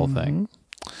 That whole thing.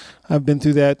 I've been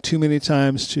through that too many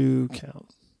times to count.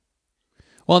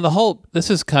 Well, and this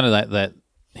is kind of that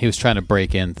he was trying to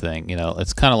break in thing.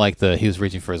 It's kind of like he was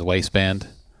reaching for his waistband.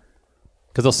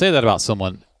 Because they'll say that about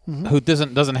someone who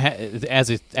doesn't have,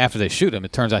 after they shoot him,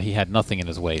 it turns out he had nothing in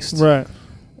his waist. Right.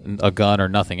 A gun or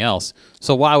nothing else.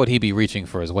 So why would he be reaching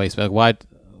for his waistband? Why?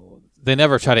 They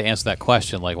never try to answer that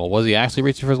question. Like, well, was he actually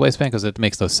reaching for his waistband? Because it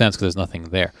makes no sense because there's nothing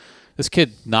there. This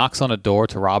kid knocks on a door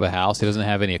to rob a house. He doesn't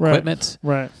have any equipment.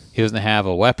 Right. He doesn't have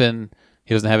a weapon.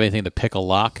 He doesn't have anything to pick a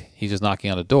lock. He's just knocking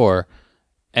on a door.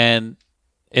 And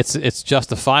it's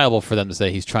justifiable for them to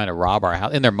say he's trying to rob our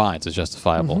house. In their minds, it's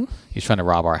justifiable. He's trying to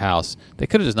rob our house. They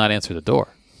could have just not answered the door.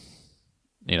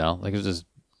 Just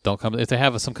don't come. If they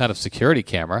have some kind of security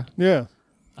camera. Yeah.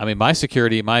 I mean, my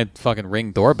fucking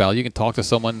Ring doorbell, you can talk to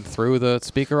someone through the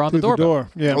speaker on the doorbell. Door.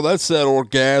 Yeah. Well, that's that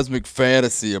orgasmic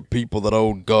fantasy of people that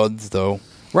own guns, though.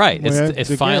 Right. Well,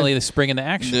 it's finally the spring into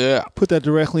action. Yeah. Put that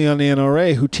directly on the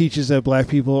NRA, who teaches that black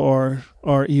people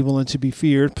are evil and to be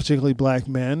feared, particularly black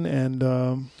men. And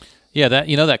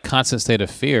that constant state of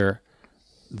fear.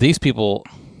 These people,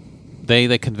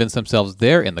 they convince themselves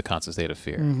they're in the constant state of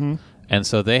fear, and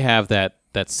so they have that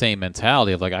same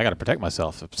mentality of like, I got to protect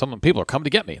myself. If people are coming to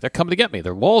get me, they're coming to get me.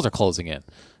 Their walls are closing in,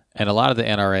 and a lot of the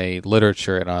NRA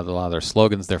literature and a lot of their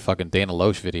slogans, their fucking Dana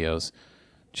Loesch videos,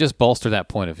 just bolster that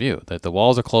point of view that the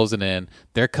walls are closing in.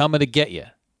 They're coming to get you.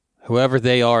 Whoever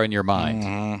they are in your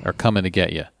mind are coming to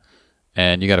get you,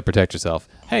 and you got to protect yourself.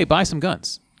 Hey, buy some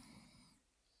guns.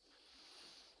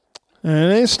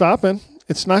 And it ain't stopping.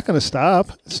 It's not going to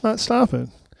stop. It's not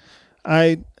stopping.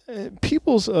 I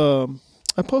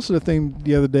posted a thing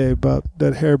the other day about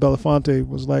that Harry Belafonte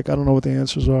was like, I don't know what the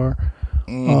answers are.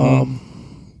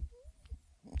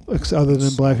 Other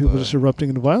than black people just erupting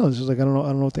into violence. It's like, I don't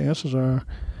know what the answers are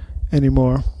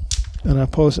anymore. And I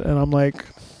posted, and I'm like,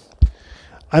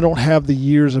 I don't have the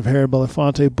years of Harry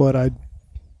Belafonte, but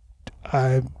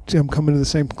I am coming to the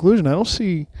same conclusion. I don't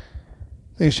see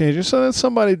things changing. So then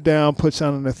somebody down puts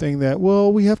out in a thing that,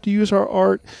 well, we have to use our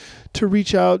art to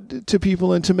reach out to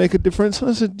people and to make a difference. And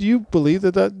I said, do you believe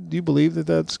that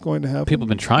that's going to happen? People have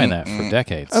been trying that for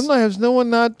decades. I'm like, has no one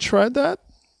not tried that?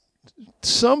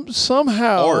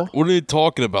 somehow Art. What are they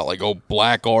talking about? Like,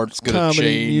 black art's gonna comedy,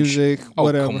 change music,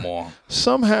 whatever. Oh, come on.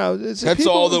 Somehow, That's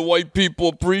all that white people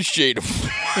appreciate.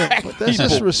 But that's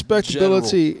just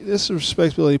respectability. This is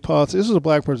respectability politics. This is a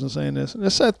black person saying this, and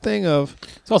it's that thing of.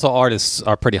 It's also artists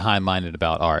are pretty high-minded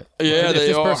about art. Yeah, if they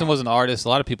this are. person was an artist, a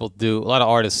lot of people do. A lot of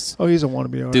artists Oh, he's a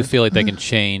wannabe artist. do feel like they can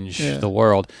change Yeah. the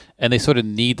world, and they sort of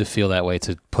need to feel that way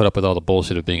to put up with all the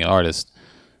bullshit of being an artist.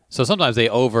 So sometimes they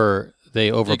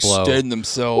overblow. Extend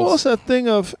themselves. Well, it's that thing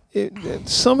of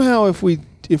somehow if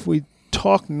we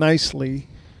talk nicely,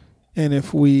 and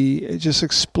if we just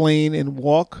explain and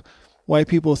walk white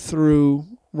people through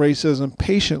racism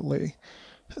patiently,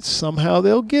 somehow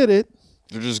they'll get it.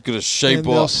 They're just gonna shape and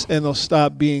up. they'll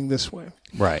stop being this way.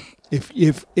 Right.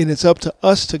 If and it's up to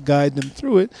us to guide them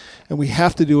through it, and we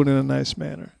have to do it in a nice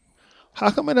manner. How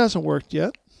come it hasn't worked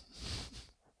yet?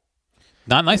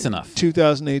 Not nice enough.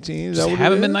 2018. Is Just that what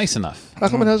haven't it been is? nice enough. How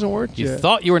come it hasn't worked You yet?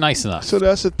 thought you were nice enough. So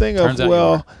that's the thing Turns of,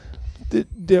 out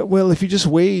you well, if you just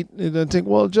wait and then think,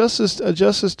 well, a justice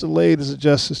delayed is a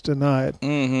justice denied.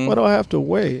 Mm-hmm. Why do I have to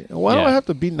wait? Why do Yeah. I have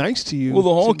to be nice to you? Well, the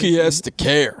honky has to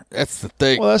care. That's the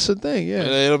thing. Well, that's the thing, yeah.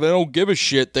 They don't give a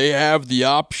shit. They have the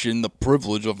option, the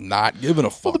privilege of not giving a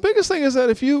fuck. Well, the biggest thing is that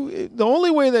the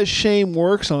only way that shame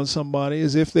works on somebody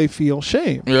is if they feel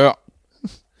shame. Yeah.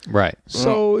 Right.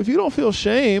 So if you don't feel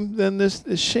shame, then this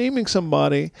shaming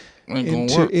somebody Ain't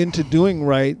gonna work. into doing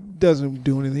right doesn't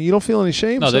do anything. You don't feel any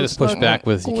shame. No, so they it's just push not back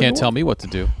with, you going can't to tell work. me what to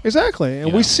do. Exactly, and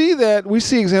You we know. see that. We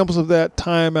see examples of that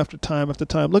time after time after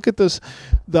time. Look at the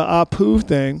Apu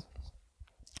thing.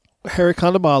 Hari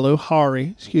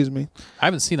Kondabolu, excuse me. I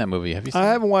haven't seen that movie. Have you seen I it?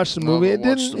 haven't watched the movie. haven't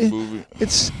watched the movie.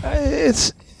 It's.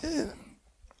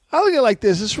 I look at it like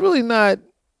this. It's really not.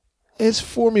 It's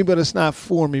for me, but it's not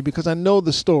for me because I know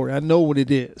the story. I know what it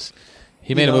is.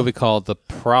 He made a know, movie called The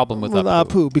Problem with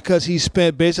Apu. Because he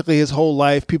spent basically his whole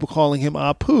life people calling him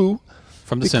Apu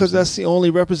From The because Simpsons. that's the only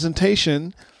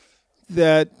representation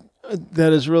that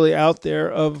is really out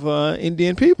there of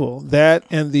Indian people. That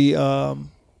and the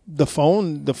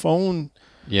phone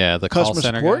Yeah, the call customer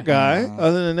center support guy. Mm-hmm.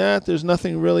 Other than that, there's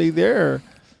nothing really there.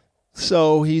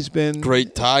 So he's been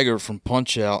Great Tiger from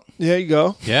Punch Out. There you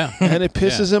go. Yeah. And it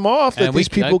pisses him off that And these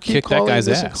people I'd keep kick that calling him guy's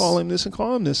this and ass. call him this and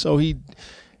call him this. So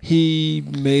he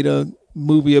made a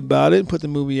movie about it and put the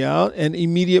movie out, and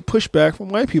immediate pushback from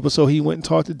white people. So he went and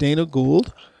talked to Dana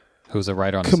Gould, Who's a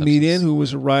writer on The comedian Simpsons. who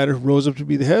was a writer, who rose up to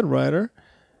be the head writer.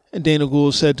 And Dana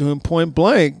Gould said to him point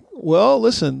blank, well,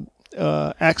 listen,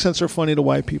 accents are funny to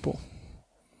white people.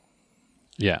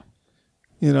 Yeah.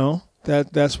 You know,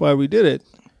 that's why we did it.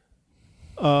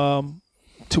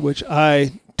 To which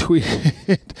I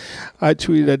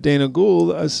tweeted at Dana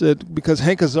Gould. I said, because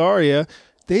Hank Azaria,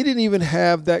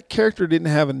 that character didn't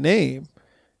have a name.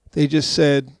 They just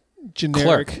said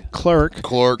generic clerk.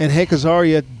 And Hank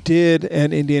Azaria did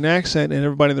an Indian accent, and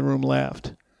everybody in the room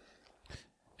laughed.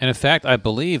 And in fact, I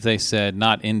believe they said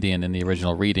not Indian in the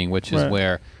original reading, which is Right.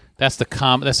 where that's the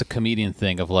comedian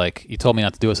thing of like, you told me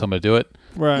not to do it, so I'm going to do it.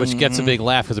 Right. Which gets a big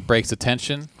laugh because it breaks the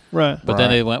tension. Right. But then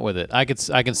they went with it. I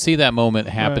can see that moment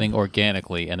happening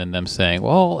organically, and then them saying,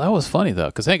 "Well, that was funny though,"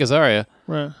 because Hank Azaria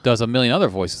Right. does a million other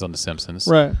voices on The Simpsons.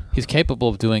 Right. He's capable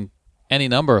of doing any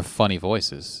number of funny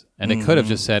voices, and they could have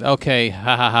just said, "Okay,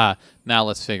 ha ha ha." Now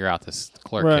let's figure out this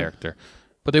clerk Right. character.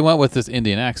 But they went with this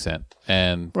Indian accent,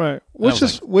 and Right.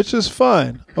 was Which is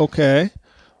fine. Okay.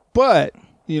 But,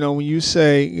 when you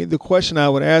say the question I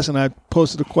would ask, and I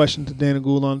posted a question to Dana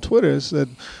Gould on Twitter, is that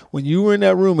when you were in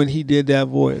that room and he did that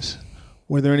voice,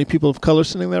 were there any people of color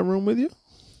sitting in that room with you?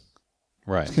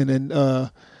 right. And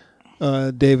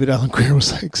then David Allen Greer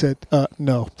said,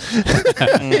 no.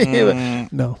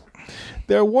 No.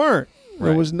 There weren't. There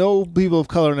Right. was no people of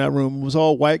color in that room. It was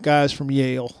all white guys from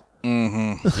Yale.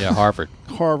 Yeah, Harvard.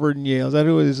 Harvard and Yale. Is that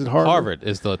who it is? It Harvard? Harvard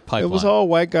is the pipeline. It was all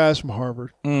white guys from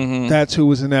Harvard. That's who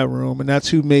was in that room, and that's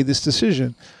who made this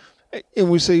decision.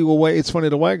 And we say, well, wait, it's funny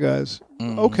to white guys.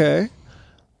 Okay.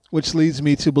 Which leads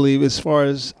me to believe, as far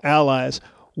as allies,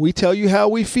 we tell you how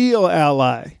we feel,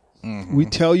 ally. We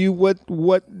tell you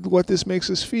what this makes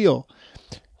us feel.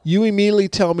 You immediately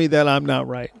tell me that I'm not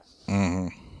right.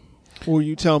 Or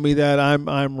you tell me that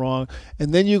I'm wrong,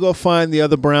 and then you go find the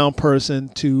other brown person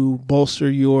to bolster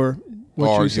your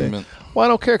what you say. Argument. Well, I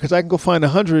don't care because I can go find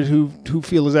 100 who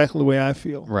feel exactly the way I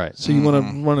feel. Right. So you want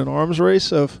to run an arms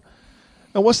race of,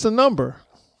 and what's the number?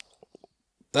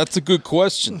 That's a good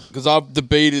question because I've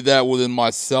debated that within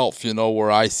myself, where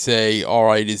I say, all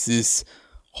right, is this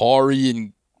Hari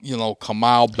and,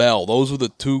 Kamal Bell? Those were the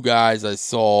two guys I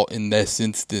saw in this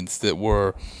instance that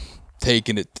were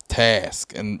taking it to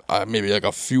task. And maybe like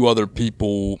a few other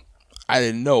people I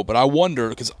didn't know. But I wonder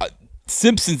because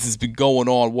Simpsons has been going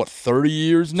on, 30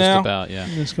 years now? Just about, yeah.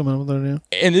 It's coming up there now.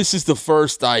 And this is the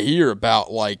first I hear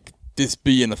about, like, this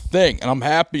being a thing. And I'm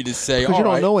happy to say, Because you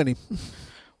don't know any.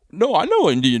 No, I know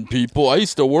Indian people. I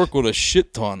used to work with a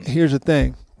shit ton. Here's the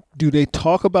thing. Do they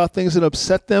talk about things that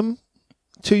upset them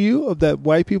to you, of that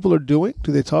white people are doing?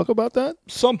 Do they talk about that?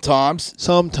 Sometimes.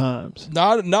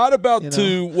 Not about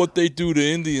what they do to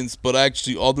Indians, but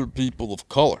actually other people of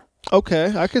color.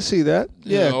 Okay, I can see that.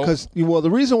 Yeah, because the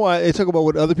reason why they talk about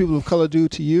what other people of color do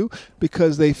to you,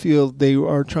 because they feel they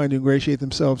are trying to ingratiate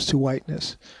themselves to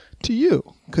whiteness, to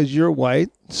you, because you're white.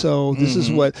 So this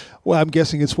is what. Well, I'm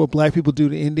guessing it's what black people do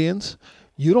to Indians.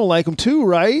 You don't like them too,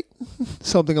 right?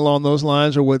 Something along those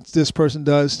lines, or what this person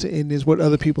does to Indians, what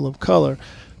other people of color.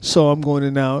 So I'm going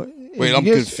to now. Wait, I'm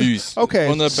confused. Okay,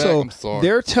 Run that back. so I'm sorry.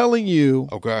 they're telling you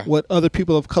what other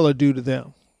people of color do to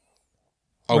them.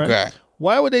 Okay. Right?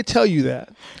 Why would they tell you that?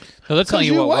 So they're telling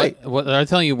you what they're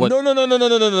telling you what.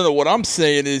 No. What I'm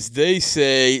saying is they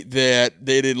say that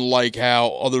they didn't like how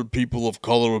other people of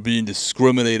color were being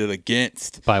discriminated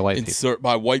against by white people.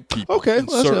 By white people. Okay, in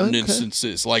certain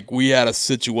instances, like we had a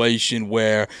situation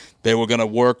where they were going to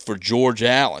work for George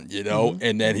Allen,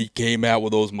 and then he came out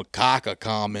with those macaca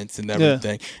comments and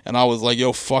everything, and I was like,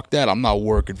 "Yo, fuck that! I'm not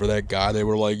working for that guy." They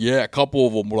were like, "Yeah," a couple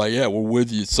of them were like, "Yeah, we're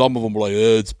with you." Some of them were like,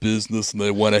 "It's business," and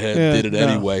they went ahead and did it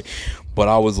anyway. But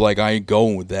I was like, I ain't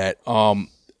going with that. But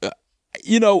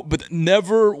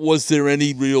never was there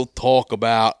any real talk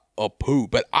about a poo.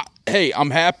 But hey, I'm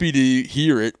happy to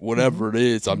hear it, whatever it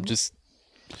is. I'm just,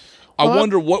 I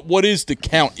wonder what is the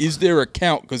count? Is there a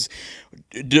count? Because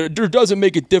there doesn't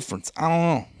make a difference. I don't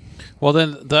know. Well,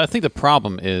 then I think the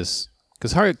problem is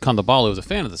because Hari Kondabolu was a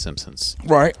fan of The Simpsons,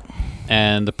 right?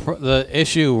 And the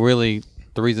issue really.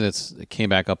 The reason it came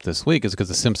back up this week is because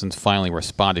The Simpsons finally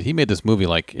responded. He made this movie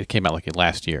it came out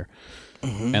last year,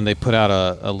 and they put out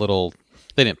a little.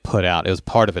 They didn't put out. It was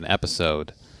part of an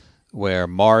episode where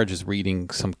Marge is reading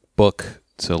some book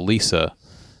to Lisa,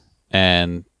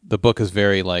 and the book is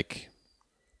very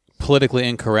politically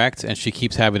incorrect, and she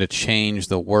keeps having to change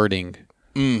the wording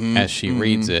as she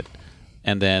reads it.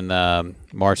 And then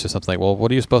Marge says something like, "Well, what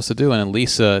are you supposed to do?" And then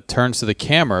Lisa turns to the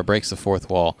camera, breaks the fourth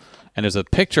wall. And there's a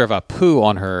picture of a poo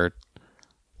on her,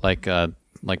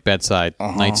 bedside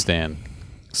nightstand.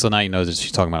 So now you know that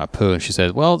she's talking about a poo. And she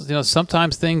said, "Well,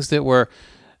 sometimes things that were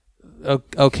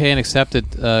okay and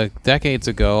accepted decades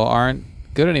ago aren't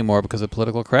good anymore because of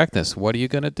political correctness. What are you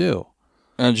going to do?"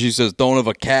 And she says, "Don't have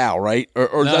a cow," right?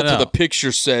 Or no, that's what the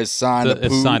picture says. Sign a poo.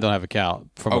 It's signed, "Don't have a cow"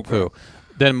 from a poo.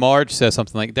 Then Marge says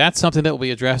something like, "That's something that will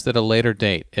be addressed at a later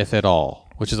date, if at all,"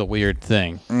 which is a weird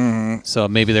thing. So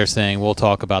maybe they're saying, we'll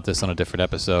talk about this on a different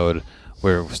episode.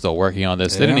 We're still working on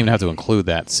this. They didn't even have to include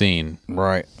that scene.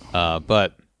 Right.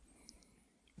 But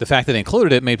the fact that they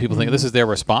included it made people think this is their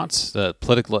response, the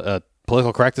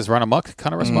political correctness run amok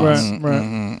kind of response.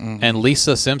 Right. And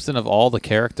Lisa Simpson, of all the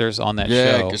characters on that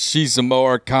Yeah, show, because she's the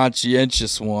more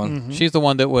conscientious one. she's the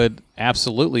one that would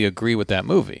absolutely agree with that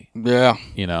movie. Yeah.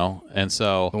 And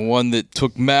so... The one that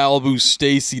took Malibu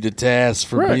Stacy to task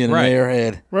for being an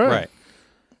airhead. Right.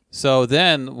 So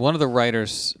then one of the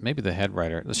writers, maybe the head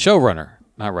writer, the showrunner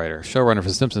for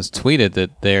The Simpsons tweeted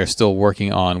that they're still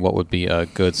working on what would be a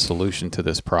good solution to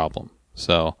this problem.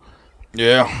 So,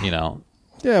 yeah.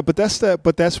 Yeah, but that's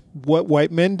what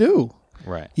white men do.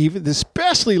 Right. Even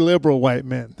especially liberal white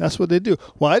men. That's what they do.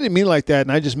 Well, I didn't mean like that,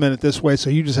 and I just meant it this way, so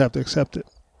you just have to accept it.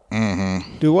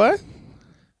 Mm-hmm. Do I?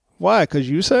 Why? Because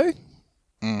you say?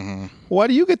 Mm-hmm. Why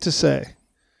do you get to say?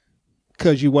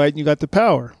 Because you white and you got the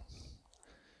power.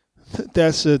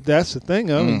 That's the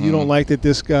thing. I mean, you don't like that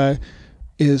this guy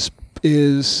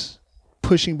is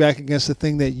pushing back against the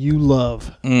thing that you love,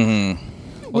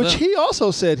 which he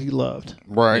also said he loved.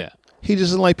 Right. Yeah. He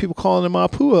just doesn't like people calling him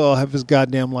Apu all have his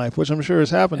goddamn life, which I'm sure has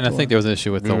happened. And to I think him. there was an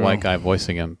issue with the white guy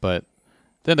voicing him, but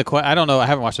then I don't know. I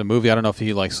haven't watched the movie. I don't know if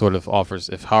he sort of offers,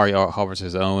 if Hari offers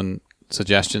his own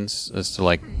suggestions as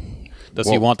to does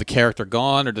he want the character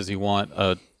gone, or does he want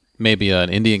maybe an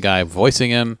Indian guy voicing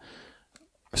him,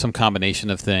 or some combination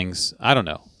of things. I don't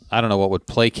know. I don't know what would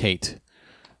placate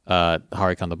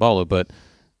Hari Kondabolu, but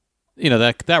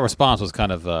that response was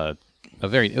kind of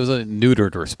it was a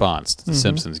neutered response that The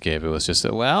Simpsons gave. It was just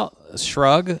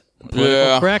shrug,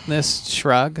 political correctness,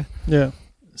 shrug. Yeah.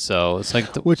 So it's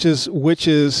which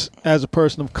is as a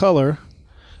person of color,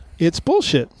 it's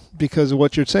bullshit, because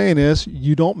what you're saying is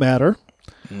you don't matter.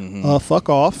 Fuck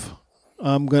off.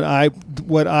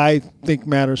 What I think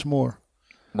matters more.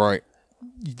 Right.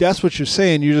 That's what you're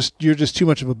saying. You're just too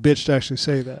much of a bitch to actually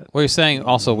say that. Well, you're saying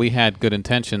also we had good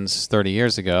intentions 30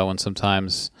 years ago, and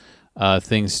sometimes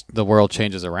the world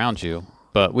changes around you,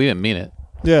 but we didn't mean it.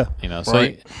 Yeah. You know, so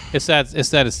Right. it's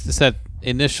that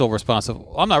initial response of,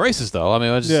 I'm not racist though. I mean,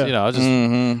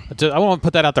 I want to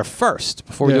put that out there first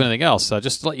before we do Yeah. anything else.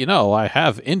 Just to let you know, I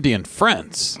have Indian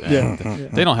friends. Yeah.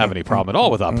 And they don't have any problem at all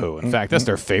with Apu. In fact, that's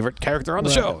their favorite character on the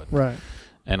show. Right.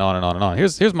 And on and on and on.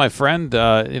 Here's my friend.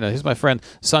 Here's my friend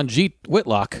Sanjeet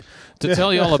Whitlock to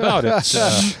tell you all about it.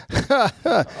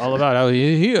 All about how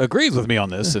he agrees with me on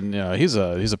this, and he's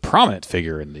a prominent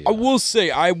figure in the. I will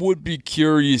say I would be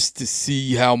curious to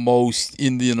see how most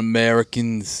Indian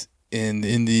Americans and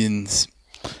Indians,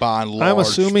 by and large, I'm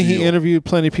assuming he feel. interviewed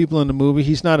plenty of people in the movie.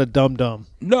 He's not a dum-dum.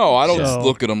 No, I don't So-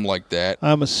 look at him like that.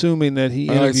 I'm assuming that he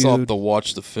I still have interviewed. to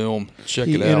watch the film, check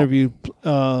He it out. interviewed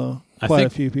quite a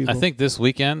few people. I think this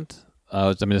weekend.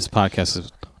 This podcast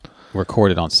is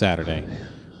recorded on Saturday.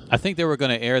 I think they were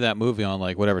going to air that movie on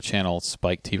like whatever channel,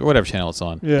 Spike TV, or whatever channel it's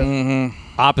on. Yeah.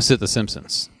 Opposite The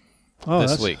Simpsons.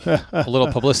 This that's- week. A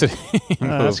little publicity.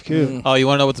 That's move. cute. Oh, you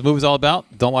want to know what this movie's all about?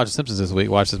 Don't watch The Simpsons this week.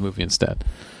 Watch this movie instead.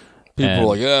 People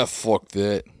And- are like, fuck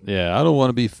that. Yeah, I don't want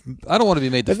to be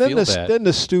made to And then feel bad. then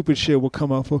the stupid shit will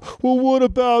come up. Well, what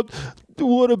about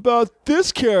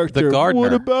this character? The gardener.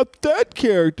 What about that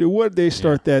character? What they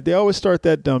start that? They always start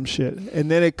that dumb shit, and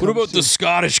then it comes. What about to, the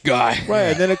Scottish guy? right?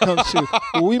 And then it comes to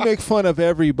well, we make fun of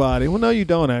everybody. Well, no, you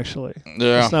don't actually.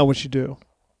 Yeah. That's not what you do.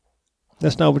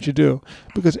 That's not what you do.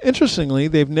 Because interestingly,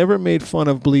 they've never made fun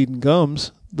of Bleeding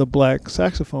Gums, the black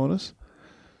saxophonist,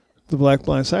 the black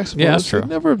blind saxophonist. Yeah, that's true.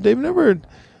 They've never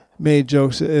made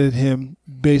jokes at him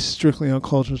based strictly on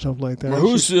culture and stuff like that.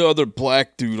 Who's the other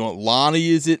black dude? Lonnie,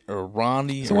 is it? Or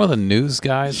Ronnie? Is it one of the news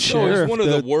guys? No, Sheriff, he's one of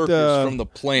the the- workers from the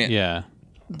plant. Yeah.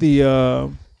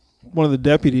 the one of the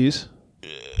deputies,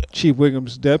 Chief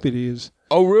Wiggum's deputy is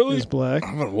Oh, really? black. I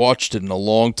haven't watched it in a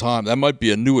long time. That might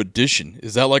be a new addition.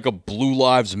 Is that like a Blue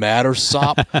Lives Matter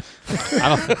sop? I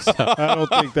don't think so. I don't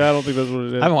think that's what it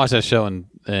is. I haven't watched that show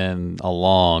in a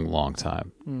long, long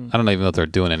time. I don't even know what they're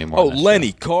doing anymore. Oh, on that Lenny.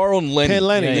 show. Carl and Lenny. Hey,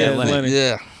 Lenny, Yeah, yeah, Lenny. Lenny.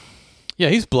 Yeah. Yeah,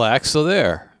 he's black, so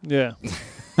there. Yeah.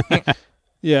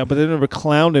 Yeah, but they never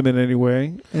clowned him in any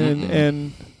way.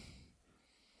 And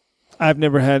I've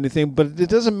never had anything, but it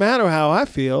doesn't matter how I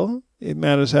feel. It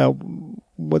matters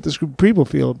what this group of people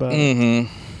feel about it.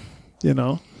 You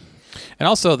know? And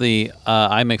also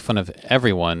I make fun of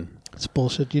everyone. It's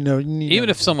bullshit. You know, Even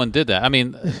if someone did that. I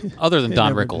mean, other than They Don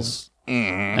never Rickles,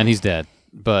 and he's dead.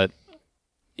 But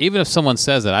even if someone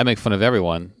says that I make fun of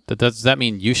everyone, does that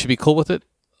mean you should be cool with it?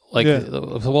 Like, Yeah.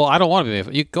 well, I don't want to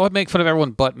be. You go ahead and make fun of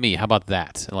everyone but me. How about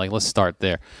that? And like, let's start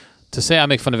there. To say I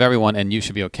make fun of everyone and you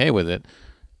should be okay with it,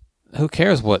 who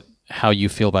cares how you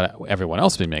feel about everyone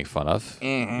else being made fun of?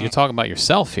 You're talking about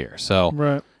yourself here. So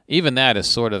Right. even that is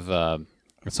sort of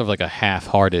it's sort of like a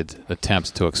half-hearted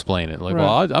attempt to explain it. Like, Right.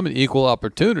 well, I'm an equal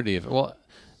opportunity. Well,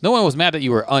 no one was mad that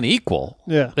you were unequal.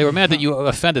 Yeah. They were mad that you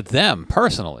offended them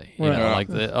personally. You Right.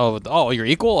 know, like, you're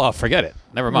equal? Oh, forget it.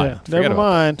 Never mind. Yeah, Forget never about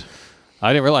mind. that.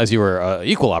 I didn't realize you were an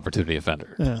equal opportunity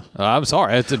offender. Yeah. I'm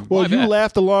sorry. It's Well, my you bad.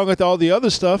 laughed along with all the other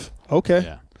stuff. Okay.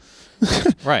 Yeah.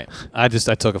 Right. I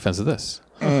took offense to this.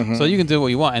 So you can do what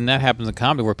you want, and that happens in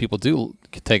comedy where people do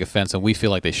take offense, and we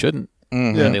feel like they shouldn't,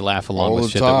 and they laugh along All with the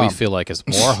shit that we time. feel like is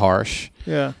more harsh.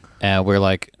 Yeah. And we're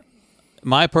like,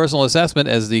 my personal assessment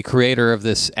as the creator of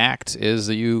this act is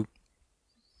that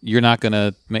you're not going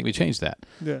to make me change that.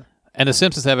 Yeah. And the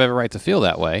Simpsons have every right to feel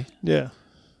that way. Yeah.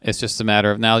 It's just a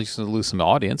matter of now you're going to lose some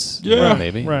audience. Yeah.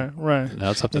 Maybe. Right. Right. Now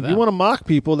it's up to If them. you want to mock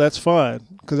people, that's fine,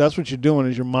 because that's what you're doing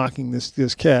is you're mocking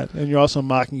this cat, and you're also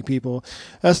mocking people.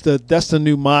 That's the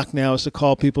new mock now, is to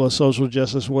call people a social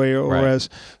justice warrior, or Right. as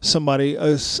somebody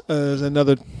as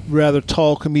another rather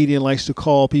tall comedian likes to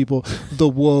call people, the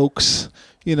wokes.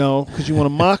 You know, because you want to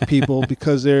mock people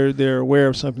because they're aware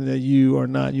of something that you're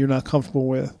not comfortable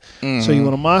with. So you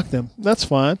want to mock them. That's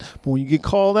fine. But when you get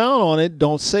called out on it,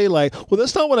 don't say like, "Well,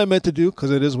 that's not what I meant to do," because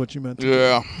it is what you meant to do.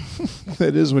 Yeah.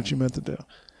 That is what you meant to do.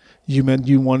 You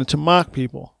wanted to mock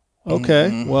people.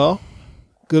 Okay, well,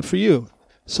 good for you.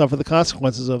 Suffer the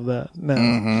consequences of that.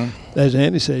 Now, as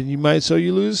Andy said, you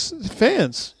lose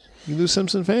fans. You lose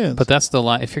Simpson fans. But that's the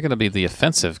line. If you're going to be the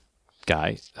offensive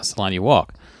guy, that's the line you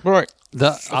walk. Right.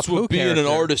 The That's Apu what being an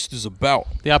character- artist is about.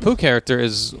 The Apu character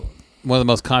is one of the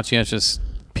most conscientious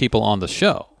people on the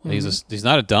show. He's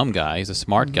not a dumb guy. He's a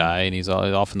smart guy, and he's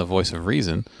often the voice of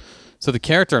reason. So the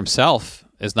character himself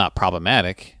is not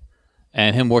problematic.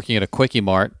 And him working at a Quickie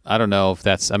Mart, I don't know if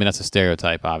that's a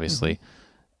stereotype, obviously.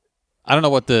 I don't know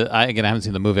what I haven't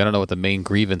seen the movie. I don't know what the main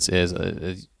grievance is.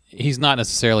 He's not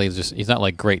necessarily he's not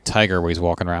like Great Tiger where he's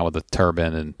walking around with a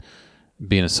turban and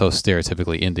being so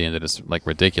stereotypically Indian that it's like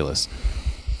ridiculous.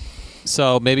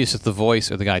 So maybe it's just the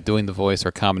voice or the guy doing the voice or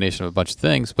a combination of a bunch of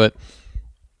things. But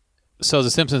So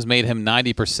The Simpsons made him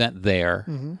 90% there,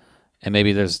 Mm-hmm. and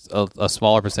maybe there's a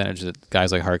smaller percentage that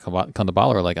guys like Harry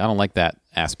Kondabala are like, I don't like that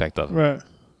aspect of it. Right.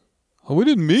 Oh, we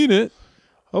didn't mean it.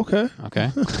 Okay.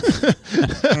 Okay.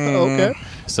 Okay.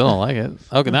 Still don't like it.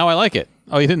 Okay, now I like it.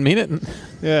 Oh, you didn't mean it?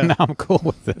 Yeah. Now I'm cool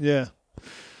with it. Yeah.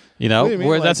 You know, What do you mean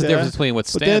where like that's the that? difference between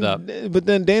what's stand-up. But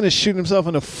then Dana's shooting himself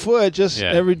in the foot.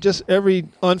 Yeah. Every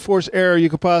unforced error you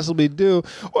could possibly do.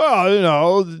 Well, you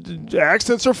know, the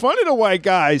accents are funny to white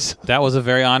guys. That was a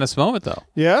very honest moment, though.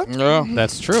 Yeah. Yeah.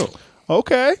 That's true.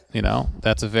 Okay. You know,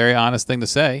 that's a very honest thing to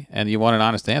say, and you want an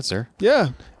honest answer. Yeah.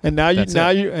 And now That's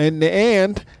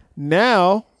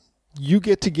now you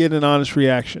get to get an honest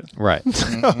reaction. Right.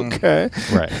 Okay.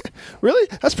 Right. Really?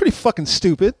 That's pretty fucking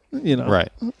stupid. You know. Right.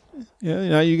 Yeah.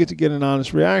 Now you get to get an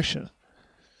honest reaction.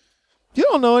 You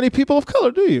don't know any people of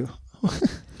color, do you?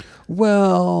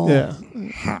 Well. Yeah.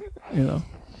 You know.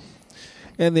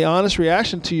 And the honest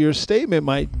reaction to your statement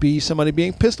might be somebody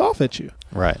being pissed off at you.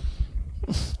 Right.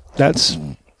 That's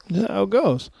how it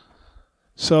goes.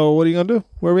 So what are you going to do?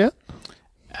 Where are we at?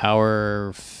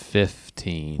 Hour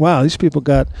 15. Wow, these people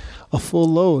got a full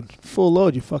load. Full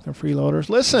load, you fucking freeloaders.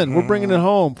 Listen, we're bringing it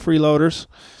home, freeloaders.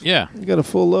 Yeah. You got a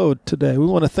full load today. We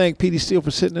want to thank Petey Steele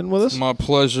for sitting in with us. My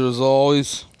pleasure as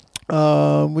always.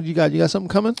 What you got? You got something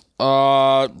coming?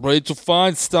 Rachel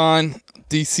Feinstein,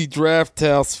 DC Draft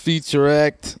House feature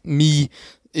act, me,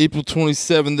 April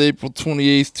 27th, April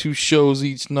 28th, 2 shows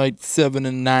each night, 7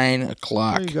 and 9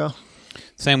 o'clock. There you go.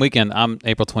 Same weekend, I'm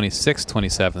April 26th,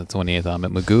 27th, and 28th. I'm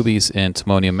at Magooby's in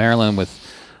Timonium, Maryland, with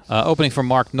opening for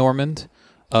Mark Normand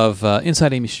of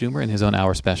Inside Amy Schumer in his own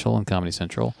hour special on Comedy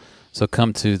Central. So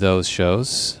come to those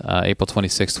shows, April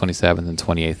 26th, 27th, and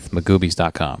 28th,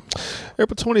 Magoobys.com.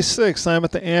 April 26th, I'm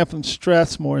at the Amp in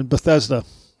Strathmore in Bethesda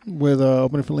with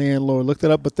opening for Leanne Lord. Look that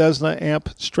up, Bethesda Amp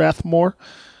Strathmore.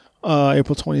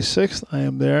 April 26th, I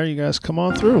am there. You guys come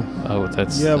on through. Oh,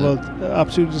 that's You have an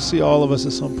opportunity to see all of us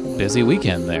at some point. busy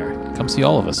weekend there. Come see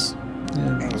all of us.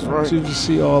 Yeah, that's right. Opportunity to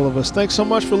see all of us. Thanks so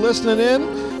much for listening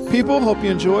in, people. Hope you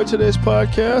enjoyed today's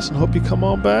podcast and hope you come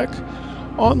on back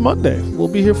on Monday. We'll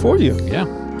be here for you. Yeah.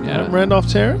 I'm Randolph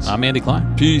Terrence. I'm Andy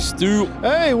Klein. Peace, dude.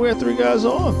 Hey, we're 3 Guys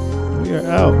On. We are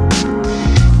out.